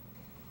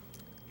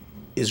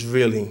is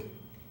really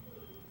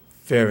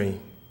very,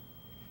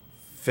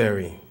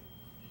 very,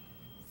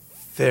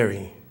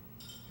 very,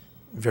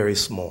 very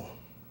small.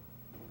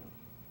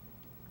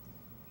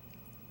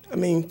 I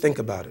mean, think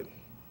about it.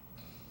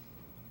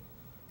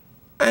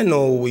 I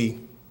know we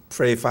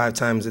pray 5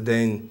 times a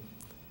day and,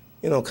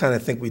 kind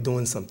of think we're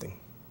doing something.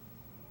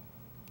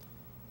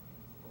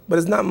 But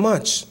it's not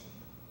much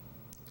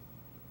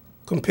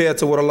compared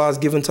to what Allah has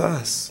given to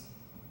us.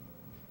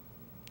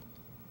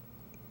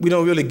 We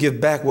don't really give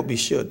back what we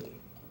should.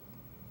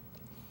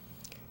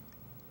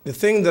 The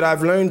thing that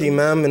I've learned,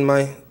 Imam, in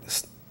my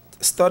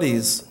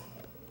studies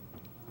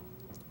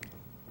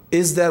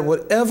is that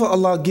whatever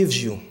Allah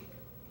gives you,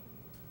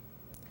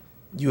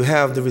 you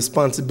have the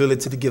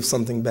responsibility to give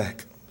something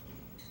back.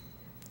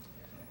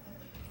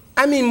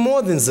 I mean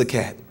more than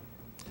zakat.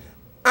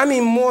 I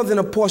mean more than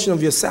a portion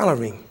of your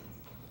salary.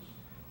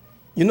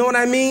 You know what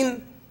I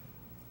mean?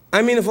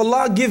 I mean, if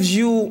Allah gives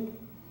you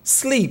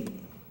sleep,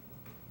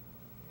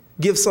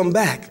 give some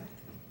back.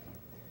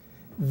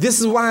 This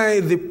is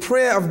why the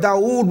prayer of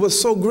Dawood was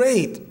so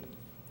great.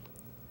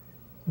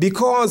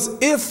 Because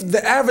if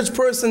the average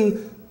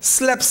person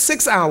slept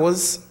 6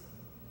 hours,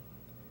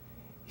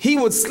 he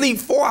would sleep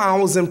 4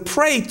 hours and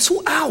pray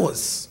 2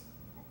 hours.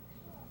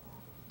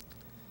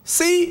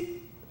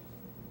 See,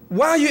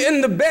 while you're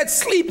in the bed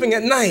sleeping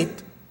at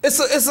night, it's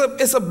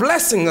a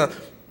blessing.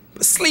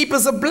 Sleep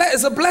is a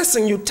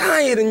blessing. You're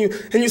tired and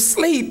you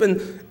sleep,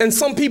 and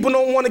some people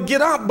don't want to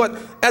get up, but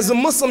as a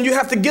Muslim you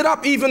have to get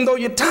up even though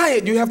you're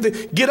tired. You have to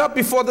get up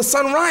before the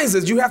sun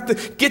rises. You have to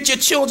get your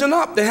children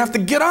up. They have to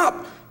get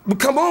up. But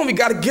come on, we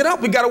got to get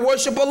up. We got to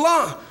worship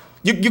Allah.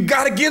 You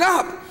got to get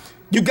up.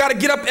 You got to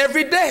get up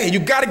every day. You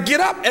got to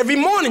get up every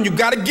morning. You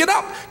got to get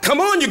up.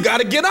 Come on, you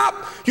got to get up.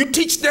 You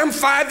teach them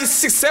 5,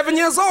 6, 7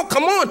 years old.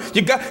 Come on,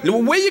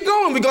 where you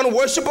going? We're going to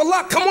worship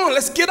Allah. Come on,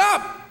 let's get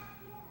up.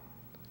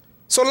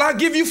 So Allah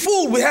give you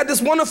food. We had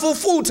this wonderful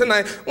food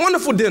tonight,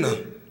 wonderful dinner.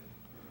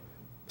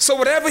 So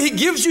whatever He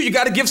gives you, you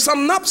got to give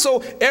something up.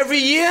 So every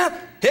year,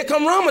 here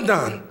come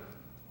Ramadan.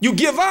 You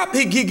give up,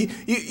 he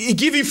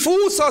give you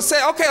food, so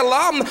say, okay,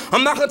 Allah,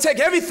 I'm not going to take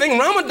everything,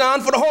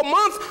 Ramadan, for the whole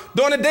month.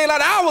 During the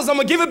daylight hours, I'm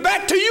going to give it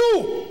back to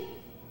you.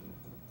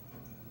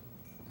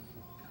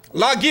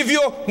 Allah give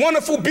you a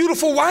wonderful,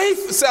 beautiful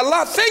wife. Say,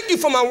 Allah, thank you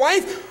for my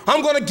wife.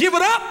 I'm going to give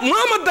it up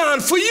Ramadan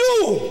for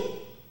you.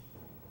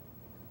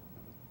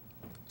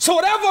 So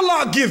whatever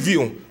Allah give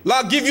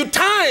you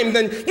time,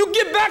 then you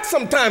give back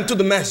some time to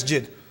the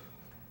masjid.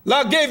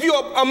 Allah gave you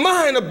a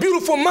mind, a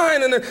beautiful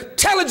mind, an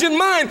intelligent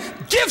mind.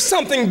 Give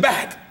something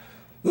back.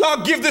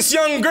 Allah give this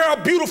young girl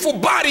a beautiful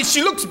body.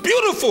 She looks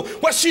beautiful.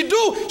 What she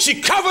do?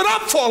 She covered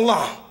up for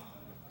Allah.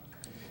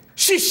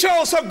 She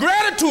shows her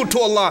gratitude to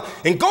Allah.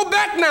 And go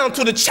back now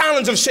to the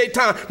challenge of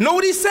shaitan. Know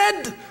what he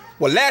said?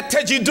 وَلَا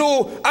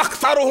تَجِدُوا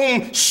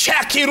أَكْثَرُهُمْ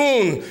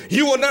شَاكِرُونَ.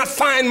 You will not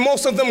find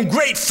most of them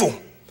grateful.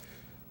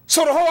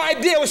 So the whole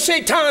idea with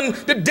shaitan,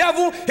 the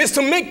devil, is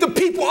to make the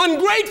people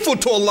ungrateful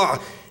to Allah.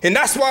 And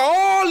that's why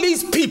all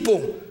these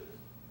people,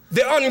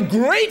 they're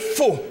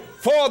ungrateful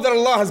for all that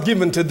Allah has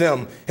given to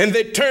them. And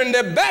they turn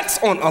their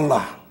backs on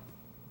Allah.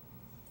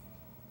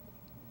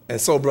 And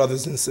so,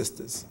 brothers and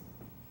sisters,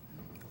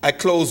 I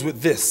close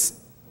with this.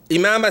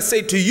 Imam, I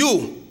say to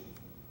you,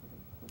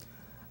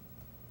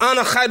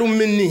 Ana khayrun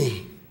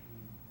minni.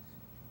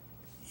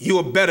 You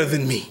are better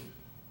than me.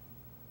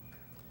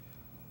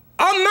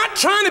 I'm not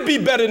trying to be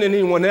better than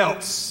anyone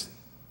else.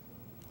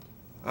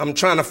 I'm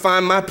trying to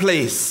find my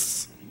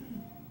place.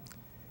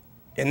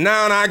 And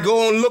now I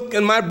go and look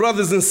at my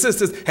brothers and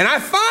sisters, and I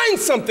find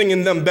something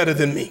in them better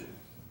than me.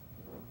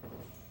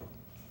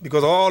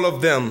 Because all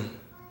of them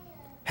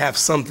have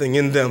something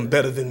in them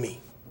better than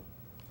me.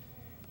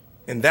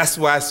 And that's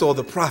why I saw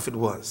the prophet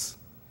was.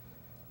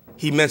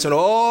 He mentioned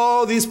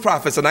all these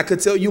prophets, and I could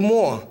tell you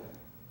more,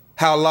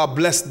 how Allah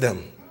blessed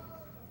them.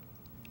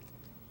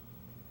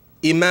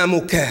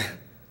 Imamuka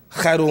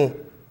khairu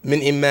min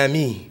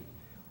imami.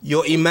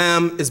 Your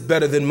imam is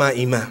better than my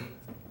imam.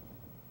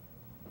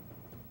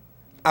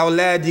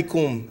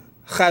 Awladikum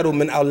khairu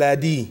min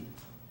awladi.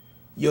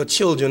 Your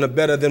children are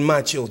better than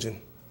my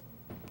children.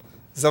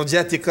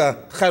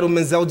 Zawjatika khairu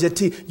min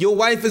zawjati. Your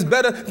wife is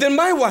better than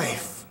my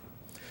wife.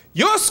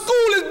 Your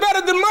school is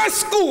better than my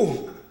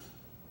school.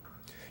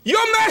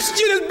 Your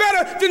masjid is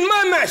better than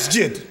my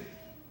masjid.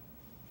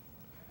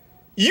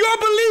 Your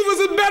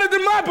believers are better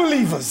than my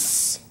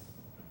believers.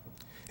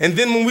 And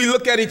then when we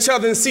look at each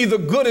other and see the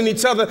good in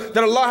each other,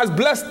 that Allah has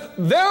blessed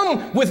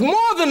them with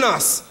more than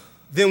us,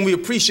 then we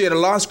appreciate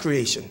Allah's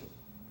creation.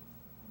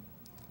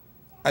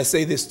 I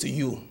say this to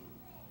you.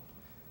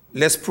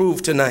 Let's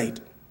prove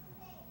tonight.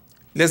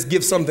 Let's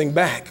give something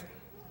back.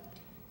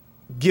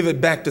 Give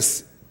it back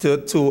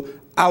to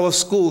our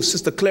school,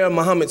 Sister Clara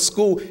Muhammad's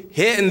school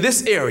here in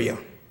this area.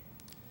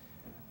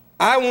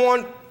 I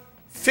want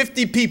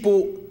 50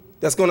 people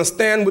that's going to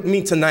stand with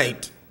me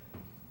tonight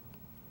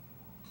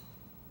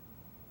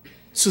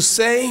to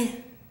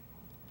say,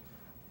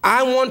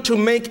 I want to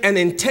make an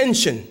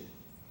intention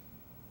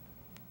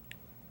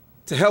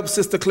to help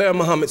Sister Clara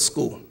Muhammad's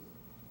school.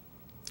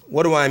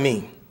 What do I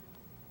mean?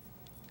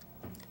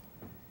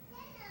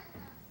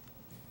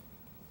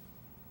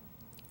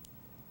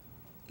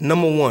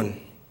 Number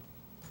one,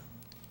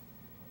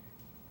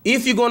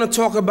 if you're going to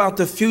talk about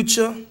the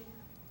future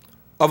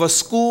of a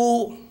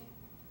school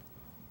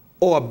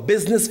or a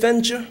business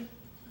venture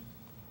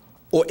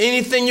or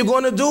anything you're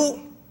going to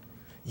do,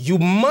 you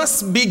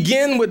must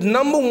begin with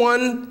number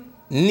one,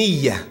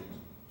 niyyah,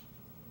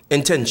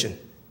 intention.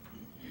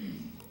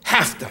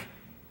 Have to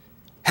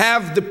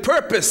have the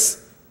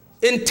purpose,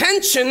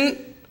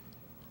 intention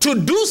to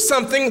do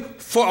something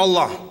for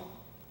Allah.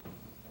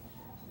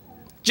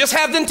 Just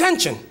have the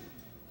intention.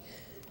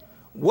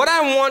 What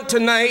I want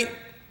tonight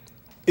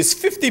is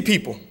 50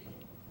 people.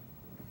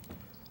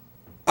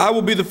 I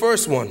will be the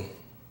first one.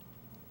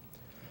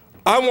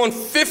 I want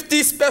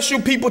 50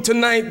 special people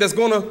tonight that's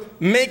going to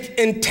make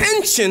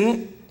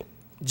intention,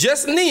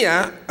 just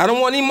niyyah. I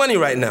don't want any money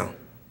right now.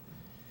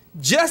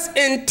 Just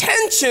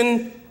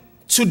intention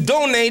to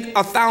donate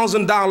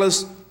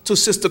 $1,000 to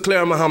Sister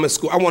Clara Muhammad's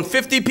school. I want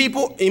 50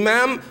 people.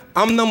 Imam,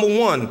 I'm number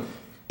one.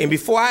 And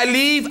before I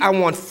leave, I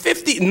want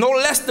 50, no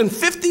less than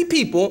 50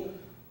 people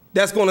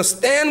that's going to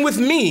stand with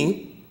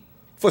me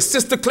for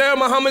Sister Clara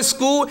Muhammad's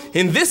school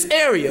in this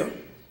area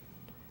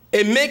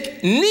and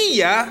make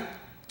niyyah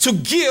to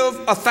give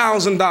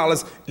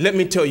 $1,000. Let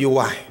me tell you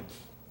why.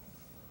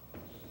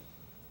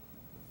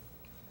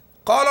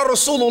 قال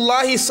رسول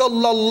الله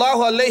صلى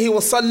الله عليه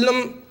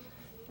وسلم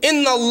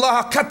إن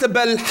الله كتب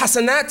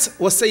الحسنات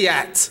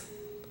والسيئات.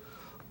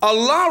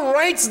 Allah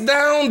writes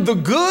down the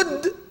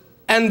good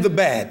and the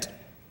bad.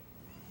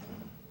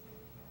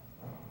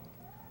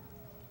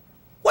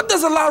 What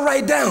does Allah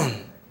write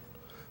down?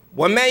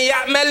 وَمَنْ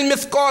يَعْمَلْ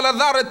مِثْقَالَ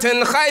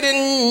ذَرَّةٍ خَيْرٍ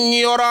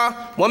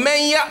يَرَى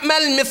وَمَنْ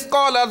يَعْمَلْ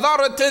مِثْقَالَ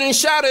ذَرَّةٍ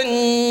شَرٍ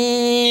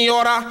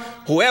يَرَى.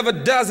 Whoever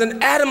does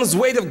an atom's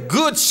weight of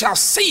good shall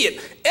see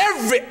it.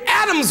 Every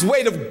atom's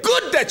weight of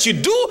good that you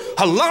do,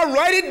 Allah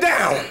write it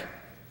down.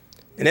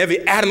 And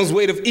every atom's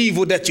weight of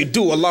evil that you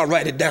do, Allah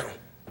write it down.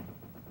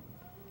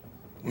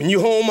 When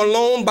you're home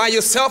alone by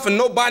yourself and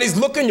nobody's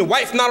looking, your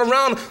wife's not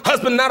around,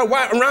 husband not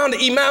around,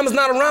 the imam is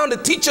not around, the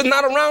teacher's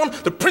not around,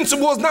 the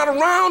principal is not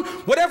around,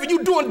 whatever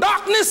you do in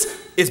darkness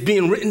is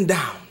being written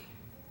down.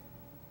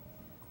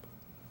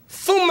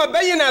 ثُمَّ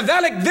بَيَّنَ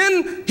ذَلِكَ,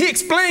 then he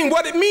explained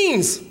what it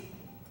means.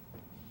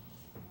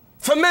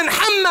 فَمَنْ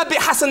حَمَّ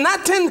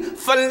بِحَسَنَةٍ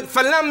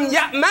فَلَمْ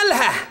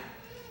يَعْمَلْهَا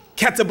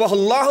كَتَبَهُ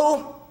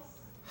اللَّهُ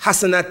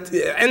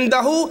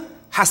عِنْدَهُ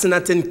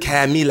حَسَنَةٍ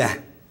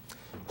كَامِلَةٍ.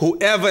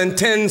 Whoever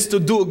intends to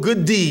do a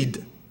good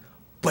deed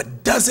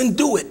but doesn't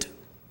do it,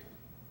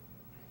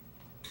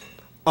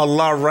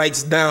 Allah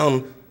writes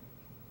down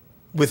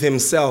with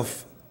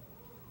himself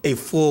a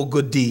full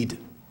good deed.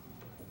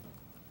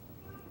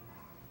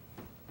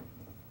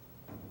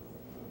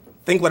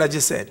 Think what I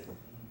just said.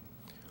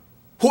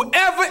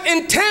 Whoever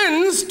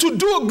intends to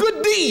do a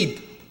good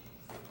deed,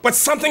 but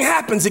something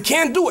happens, he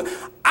can't do it.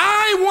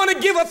 I want to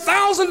give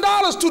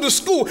 $1,000 to the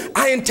school.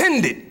 I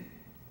intended.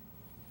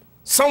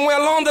 Somewhere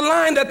along the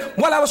line that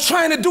while I was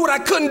trying to do it, I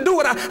couldn't do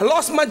it. I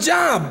lost my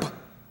job.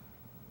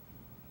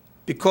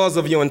 Because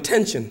of your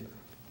intention,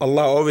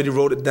 Allah already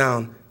wrote it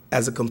down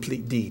as a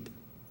complete deed.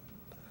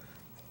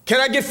 Can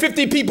I get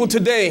 50 people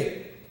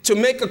today to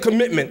make a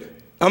commitment?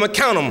 I'm going to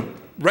count them.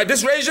 Right,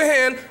 just raise your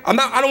hand.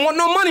 I don't want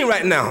no money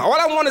right now. All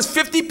I want is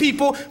 50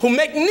 people who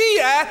make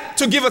niyyah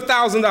to give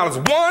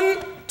 $1,000.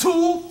 1,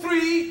 2,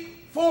 3,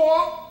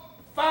 4,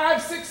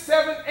 5, 6,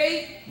 7,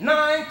 8,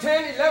 9,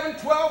 10, 11,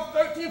 12,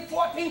 13,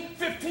 14,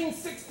 15,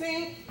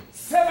 16,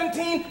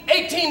 17,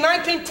 18,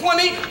 19,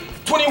 20,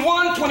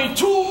 21,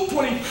 22,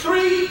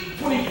 23,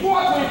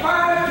 24,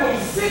 25,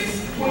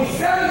 26,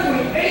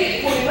 27,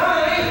 28,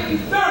 29,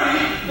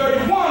 30,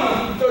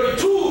 31,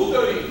 32,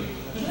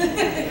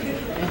 30.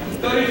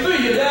 33,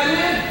 you down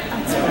there?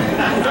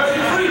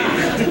 33,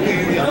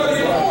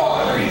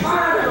 34,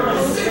 35,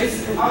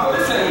 36. I'll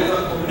listen.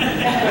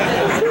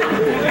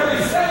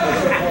 37,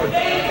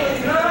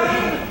 38,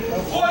 39,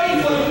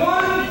 40,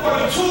 41,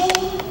 42,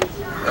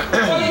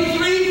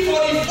 43,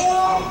 44,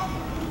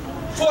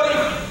 40.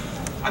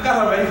 I got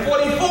her ready.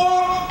 44,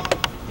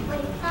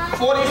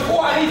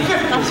 44, I need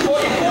 50.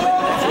 44,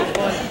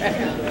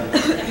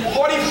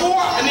 44,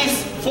 I need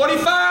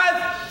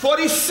 45,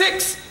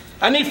 46.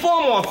 I need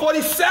 4 more.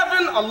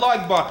 47, Allah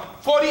Akbar.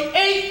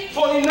 48,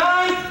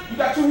 49, you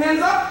got 2 hands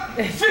up?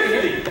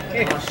 50.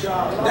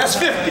 That's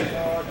 50.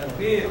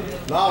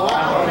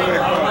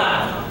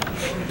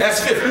 That's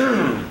 50.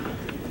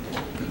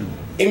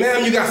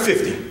 Imam, you got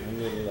 50.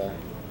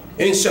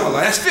 Inshallah,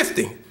 that's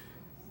 50.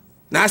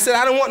 Now I said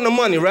I don't want no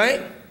money,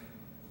 right?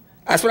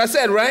 That's what I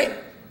said, right?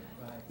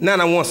 Now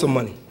I want some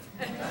money.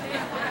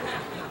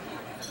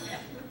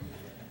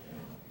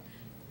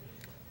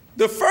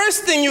 The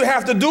first thing you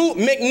have to do,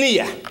 make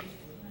niyyah.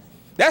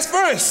 That's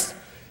first.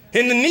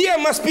 And the niyyah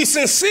must be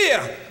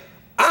sincere.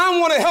 I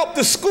want to help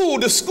the school.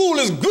 The school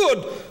is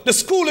good. The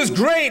school is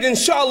great.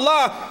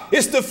 Inshallah,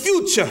 it's the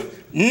future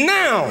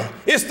now.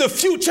 It's the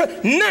future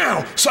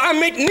now. So I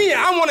make niyyah.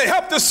 I want to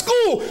help the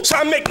school. So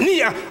I make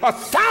niyyah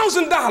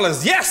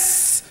 $1,000.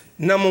 Yes.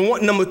 Number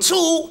one. Number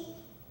two,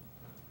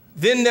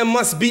 then there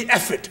must be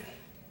effort.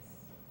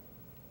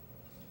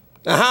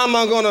 Now how am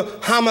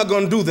I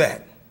gonna do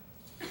that?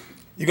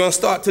 You're going to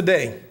start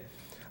today.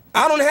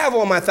 I don't have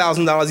all my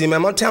 $1,000,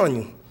 Imam, I'm telling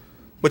you.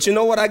 But you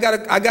know what? I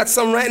got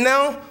some right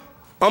now.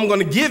 I'm going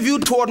to give you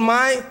toward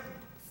my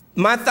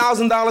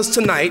 $1,000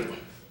 tonight.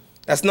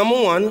 That's number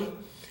one.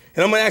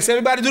 And I'm going to ask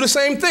everybody to do the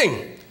same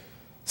thing.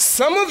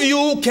 Some of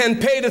you can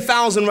pay the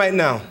 1,000 right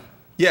now.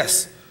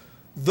 Yes.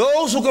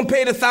 Those who can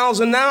pay the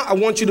 1,000 now, I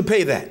want you to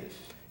pay that.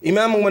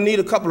 Imam, I'm going to need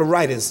a couple of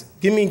writers.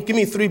 Give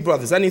me 3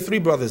 brothers. I need 3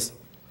 brothers.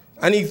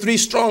 I need 3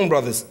 strong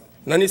brothers.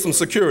 And I need some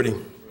security.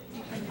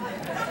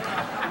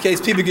 In case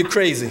people get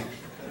crazy.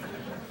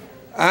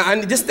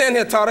 I just stand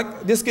here,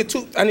 Tariq. Just get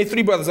 2. I need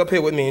 3 brothers up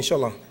here with me,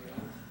 inshallah.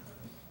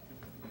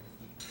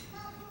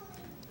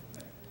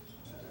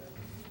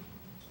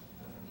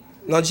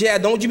 Now,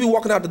 Jihad, don't you be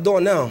walking out the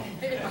door now.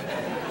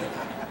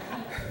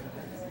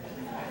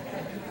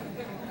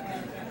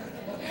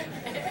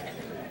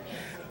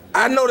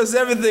 I notice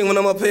everything when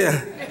I'm up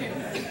here.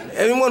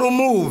 Everyone who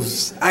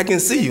moves, I can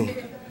see you.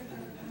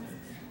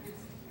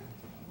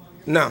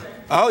 Now,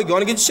 oh, you're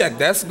going to get checked.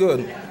 That's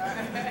good.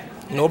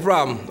 No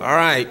problem. All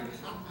right.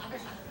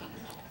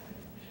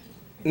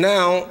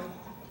 Now,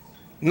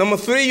 number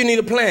 3, you need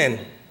a plan.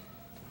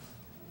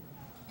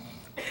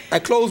 I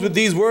close with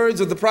these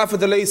words of the Prophet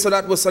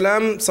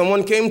ﷺ.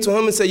 Someone came to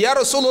him and said, Ya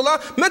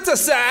Rasulullah, mata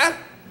sa'a?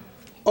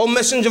 O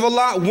Messenger of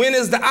Allah, when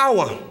is the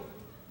hour?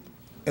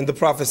 And the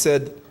Prophet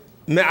said,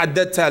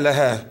 ma'addatta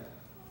laha.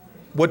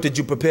 What did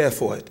you prepare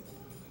for it?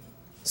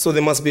 So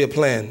there must be a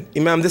plan.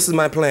 Imam, this is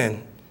my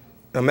plan.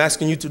 I'm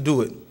asking you to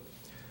do it.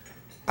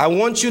 I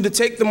want you to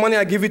take the money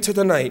I give you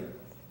tonight.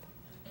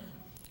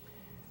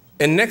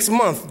 And next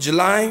month,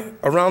 July,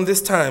 around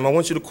this time, I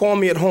want you to call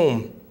me at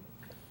home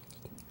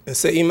and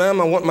say, Imam,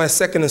 I want my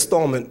 2nd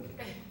installment.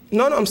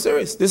 No, I'm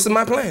serious. This is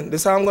my plan.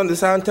 This is how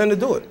I intend to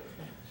do it.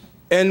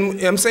 And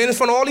I'm saying in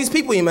front of all these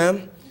people,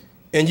 Imam.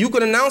 And you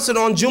can announce it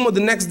on Jummah the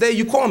next day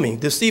you call me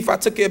to see if I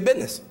took care of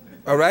business.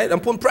 All right? I'm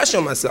putting pressure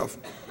on myself.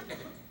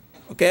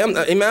 Okay,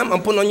 Imam,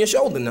 I'm putting on your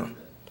shoulder now.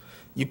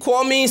 You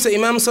call me and say,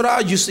 Imam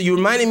Siraj, you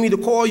reminded me to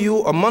call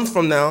you a month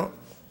from now,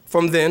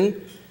 from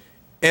then,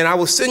 And I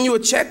will send you a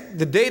check.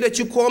 The day that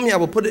you call me, I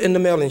will put it in the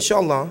mail,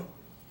 inshallah.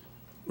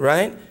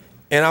 Right?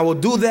 And I will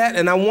do that,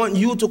 and I want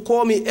you to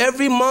call me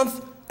every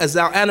month as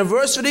our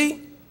anniversary,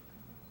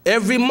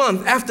 every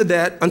month after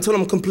that until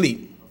I'm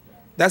complete.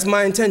 That's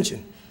my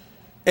intention.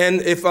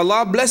 And if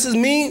Allah blesses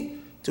me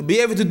to be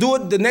able to do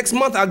it the next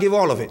month, I'll give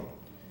all of it.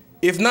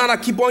 If not, I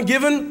keep on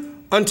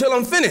giving until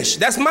I'm finished.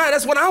 That's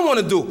what I want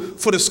to do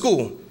for the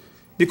school.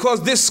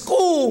 Because this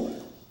school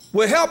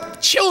will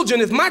help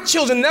children. If my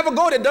children never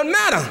go there, it doesn't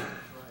matter.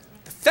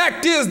 The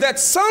fact is that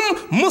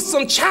some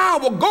Muslim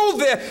child will go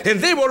there and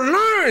they will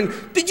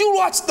learn. Did you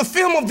watch the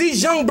film of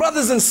these young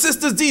brothers and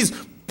sisters, these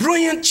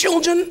brilliant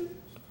children?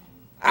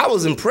 I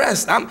was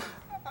impressed.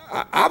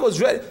 I was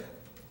ready.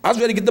 I was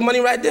ready to get the money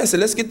right there. I said,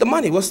 let's get the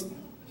money. You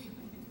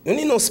don't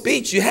need no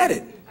speech. You had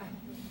it.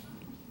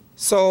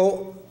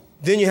 So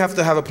then you have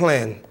to have a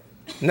plan.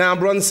 Now,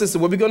 brothers and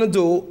sisters, what we're going to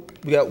do,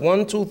 we got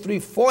 1, 2, 3,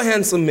 4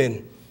 handsome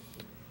men.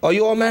 Are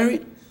you all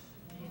married?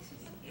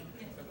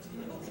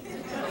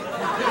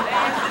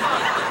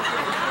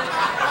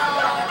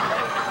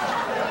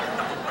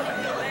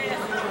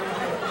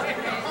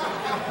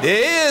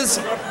 There is.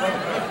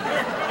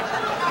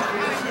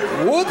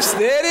 Whoops,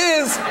 there it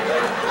is.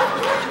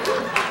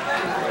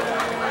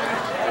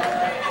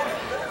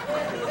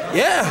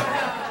 Yeah.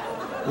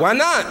 Why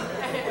not?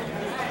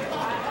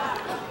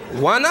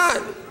 Why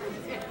not?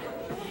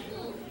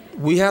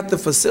 We have to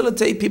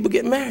facilitate people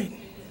get married.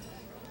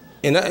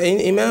 And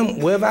amen,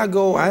 wherever I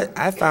go,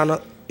 I found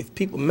out if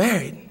people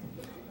married,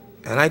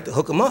 and I have to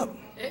hook them up.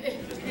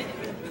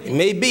 It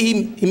may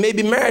be, he may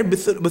be married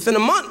within a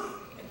month.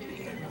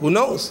 Who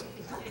knows?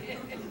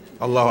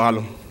 Allahu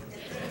Alam.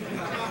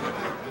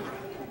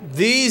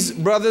 These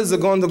brothers are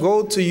going to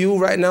go to you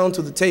right now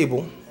to the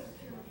table.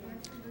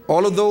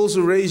 All of those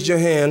who raised your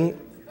hand.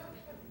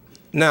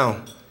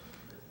 Now,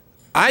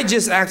 I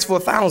just asked for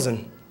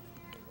 1,000.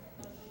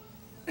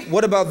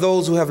 What about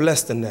those who have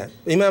less than that?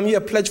 Imam, you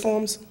have pledge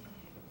forms?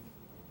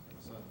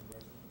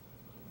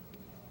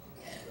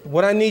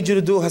 What I need you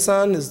to do,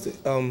 Hassan, is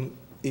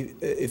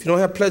if you don't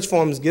have pledge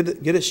forms, get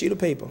a sheet of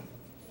paper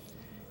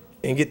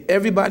and get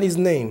everybody's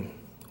name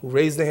who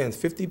raised their hands,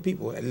 50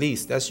 people at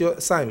least. That's your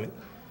assignment.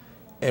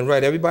 And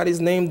write everybody's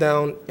name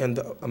down and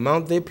the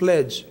amount they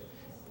pledge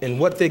and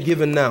what they're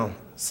giving now.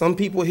 Some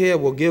people here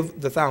will give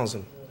the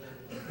 1,000,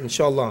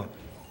 inshallah.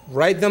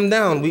 Write them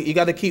down. We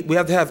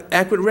have to have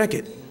accurate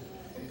record.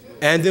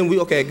 And then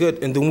okay,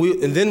 good. And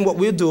then what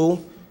we'll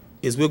do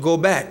is we'll go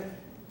back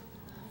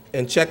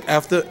and check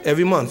after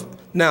every month.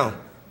 Now,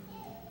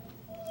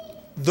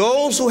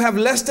 those who have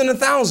less than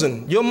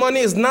 1,000, your money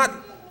is not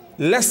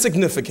less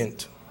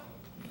significant.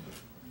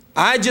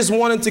 I just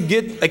wanted to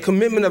get a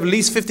commitment of at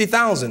least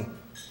 50,000.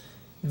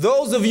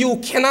 Those of you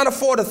who cannot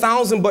afford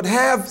 1,000 but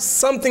have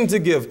something to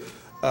give,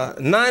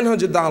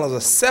 $900 or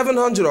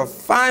 $700 or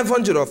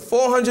 $500 or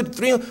 $400,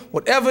 $300,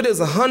 whatever it is,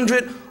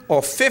 100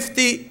 or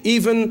 50,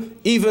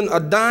 even a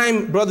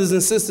dime, brothers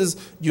and sisters,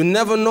 you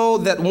never know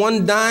that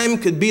one dime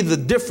could be the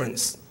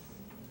difference.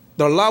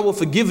 That Allah will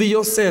forgive you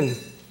your sin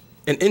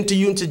and enter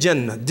you into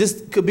Jannah.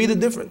 This could be the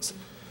difference.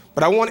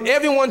 But I want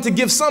everyone to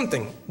give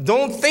something.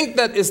 Don't think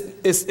that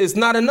it's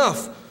not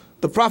enough.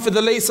 The Prophet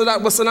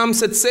ﷺ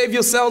said, save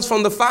yourselves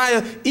from the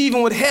fire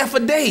even with half a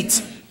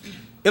date.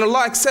 And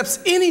Allah accepts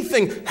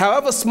anything,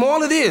 however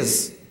small it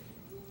is.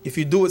 If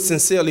you do it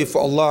sincerely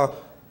for Allah,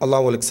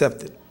 Allah will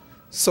accept it.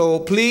 So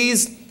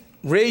please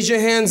raise your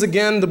hands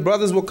again. The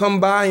brothers will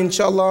come by,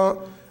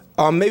 inshallah.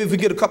 Maybe if we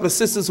get a couple of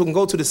sisters who can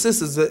go to the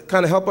sisters that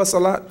kind of help us a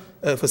lot,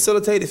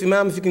 facilitate. If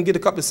Imam, if you can get a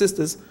couple of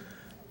sisters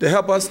to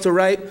help us to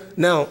write.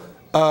 Now,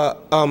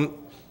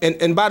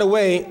 and by the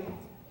way,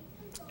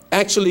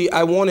 actually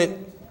I wanted,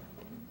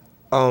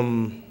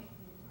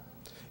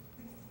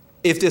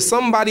 if there's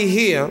somebody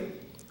here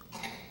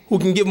who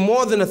can give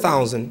more than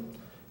 1,000,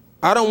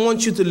 I don't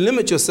want you to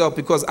limit yourself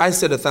because I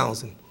said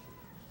 1,000.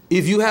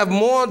 If you have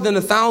more than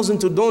 1,000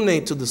 to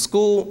donate to the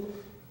school,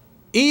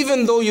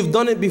 even though you've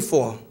done it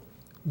before,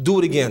 do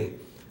it again.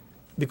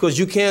 Because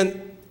you can't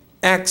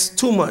ask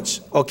too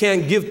much or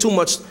can't give too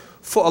much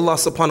for Allah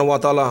subhanahu wa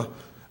ta'ala.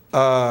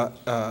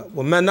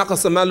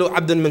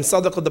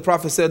 The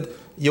Prophet said,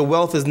 your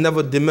wealth is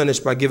never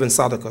diminished by giving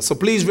sadaqah. So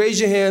please raise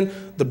your hand.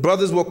 The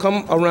brothers will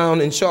come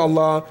around,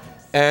 inshallah,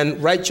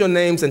 and write your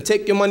names and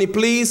take your money,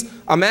 please.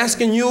 I'm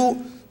asking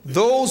you,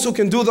 those who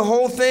can do the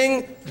whole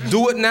thing,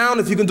 do it now.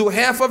 And if you can do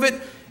half of it,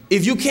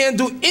 if you can't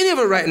do any of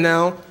it right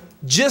now,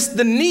 just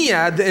the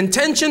niyyah, the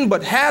intention,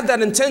 but have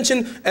that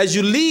intention as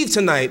you leave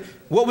tonight.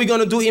 What we're going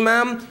to do,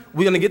 Imam,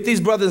 we're going to get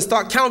these brothers and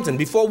start counting.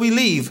 Before we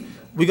leave,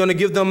 we're going to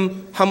give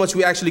them how much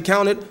we actually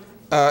counted,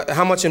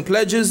 how much in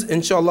pledges,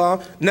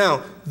 inshallah.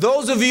 Now,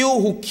 those of you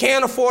who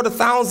can't afford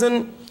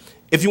 1,000,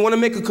 if you want to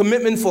make a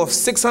commitment for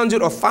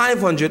 600 or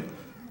 500,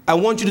 I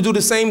want you to do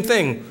the same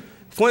thing.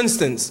 For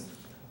instance,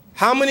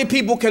 how many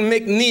people can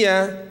make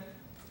niyyah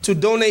to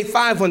donate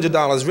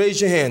 $500?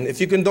 Raise your hand. If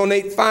you can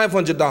donate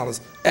 $500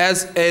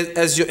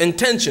 as your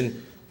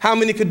intention, how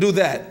many could do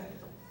that?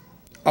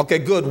 Okay,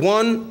 good.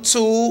 1,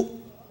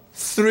 2,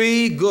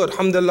 3, good.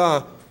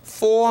 Alhamdulillah.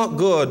 4,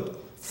 good.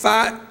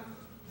 5.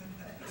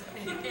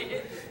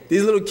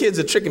 These little kids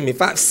are tricking me.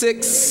 5,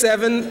 6,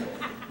 7,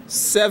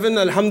 7,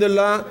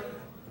 alhamdulillah.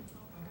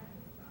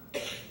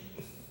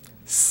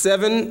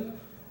 7,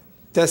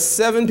 that's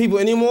 7 people.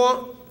 Any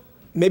more?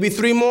 Maybe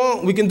 3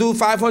 more? We can do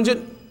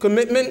 500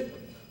 commitment?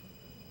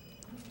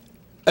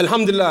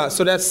 Alhamdulillah.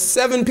 So that's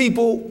 7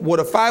 people with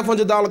a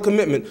 $500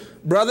 commitment.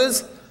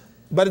 Brothers,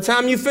 by the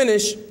time you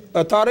finish,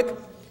 Tariq,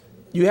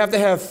 you have to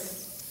have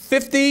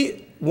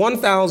 50,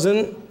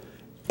 1,000,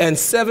 and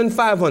 7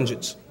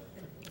 500s.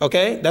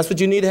 Okay? That's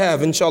what you need to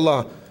have,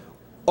 inshallah.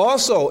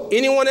 Also,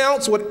 anyone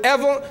else,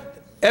 whatever,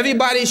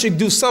 everybody should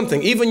do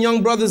something, even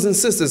young brothers and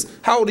sisters.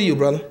 How old are you,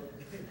 brother?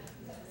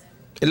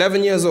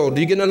 11 years old.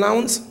 Do you get an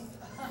allowance?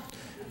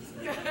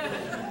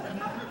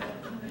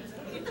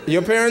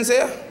 Your parents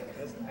here?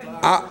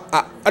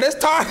 That's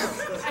Tariq.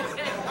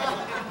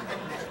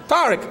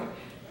 Tariq.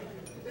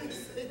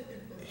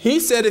 He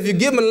said if you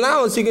give him an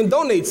allowance, he can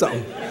donate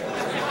something.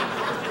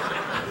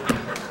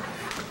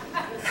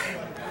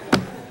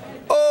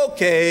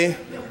 Okay.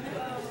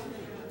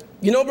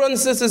 You know,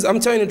 brothers and sisters, I'm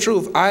telling you the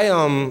truth.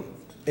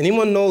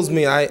 Anyone knows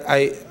me,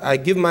 I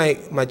give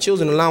my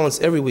children allowance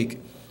every week.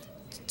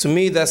 To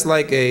me, that's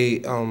like a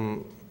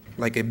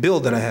bill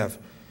that I have.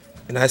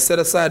 And I set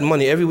aside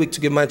money every week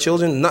to give my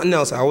children, nothing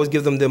else. I always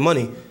give them their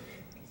money.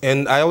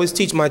 And I always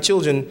teach my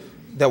children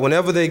that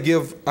whenever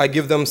I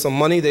give them some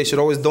money, they should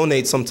always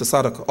donate some to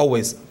sadaqah,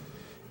 always.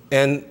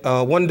 And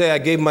one day I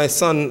gave my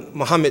son,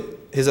 Muhammad,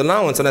 his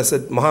allowance, and I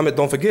said, Muhammad,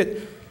 don't forget,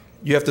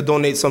 you have to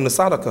donate some to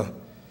sadaqah.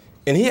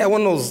 And he had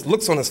one of those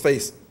looks on his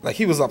face, like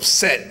he was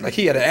upset, like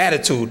he had an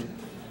attitude.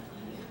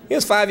 He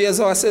was 5 years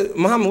old. I said,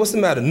 Muhammad, what's the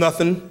matter?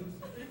 Nothing.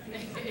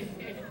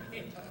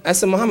 I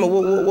said,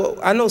 Muhammad,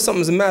 I know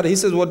something's the matter. He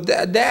says, well,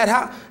 Dad,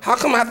 how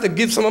come I have to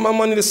give some of my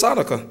money to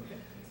sadaqah?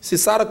 See,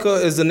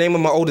 sadaqah is the name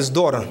of my oldest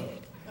daughter.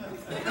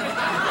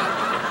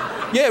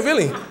 Yeah,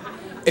 really.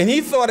 And he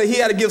thought that he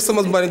had to give some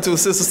of his money to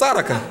his sister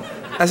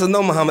sadaqah. I said,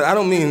 no, Muhammad, I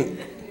don't mean.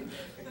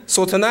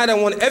 So tonight I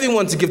want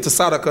everyone to give to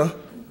sadaqah,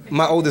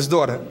 my oldest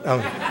daughter.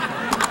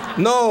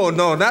 No,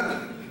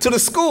 not to the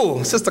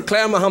school, Sister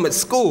Claire Muhammad's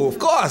school, of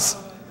course.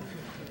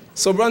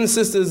 So brothers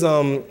and sisters,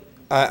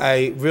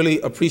 I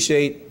really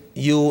appreciate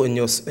you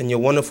and your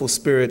wonderful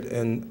spirit,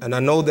 and I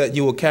know that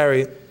you will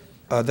carry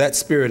that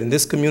spirit in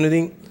this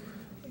community,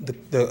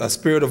 a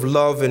spirit of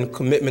love and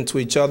commitment to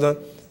each other,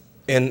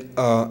 and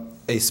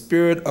a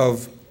spirit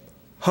of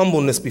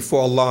humbleness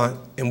before Allah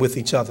and with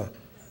each other.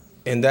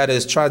 And that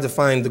is try to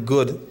find the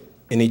good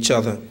in each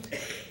other.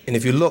 And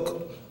if you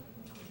look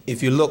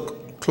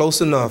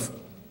close enough,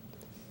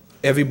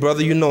 every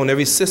brother you know and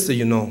every sister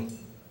you know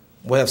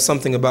will have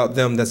something about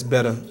them that's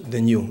better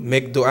than you.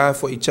 Make dua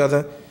for each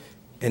other,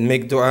 and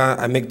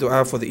I make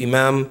dua for the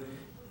Imam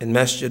in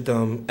Masjid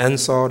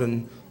Ansar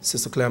and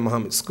Sister Claire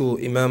Muhammad School.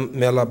 Imam,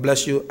 may Allah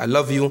bless you. I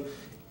love you,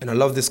 and I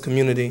love this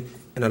community,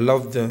 and I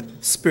love the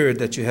spirit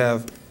that you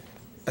have.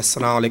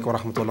 Assalamu alaikum wa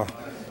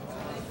rahmatullah.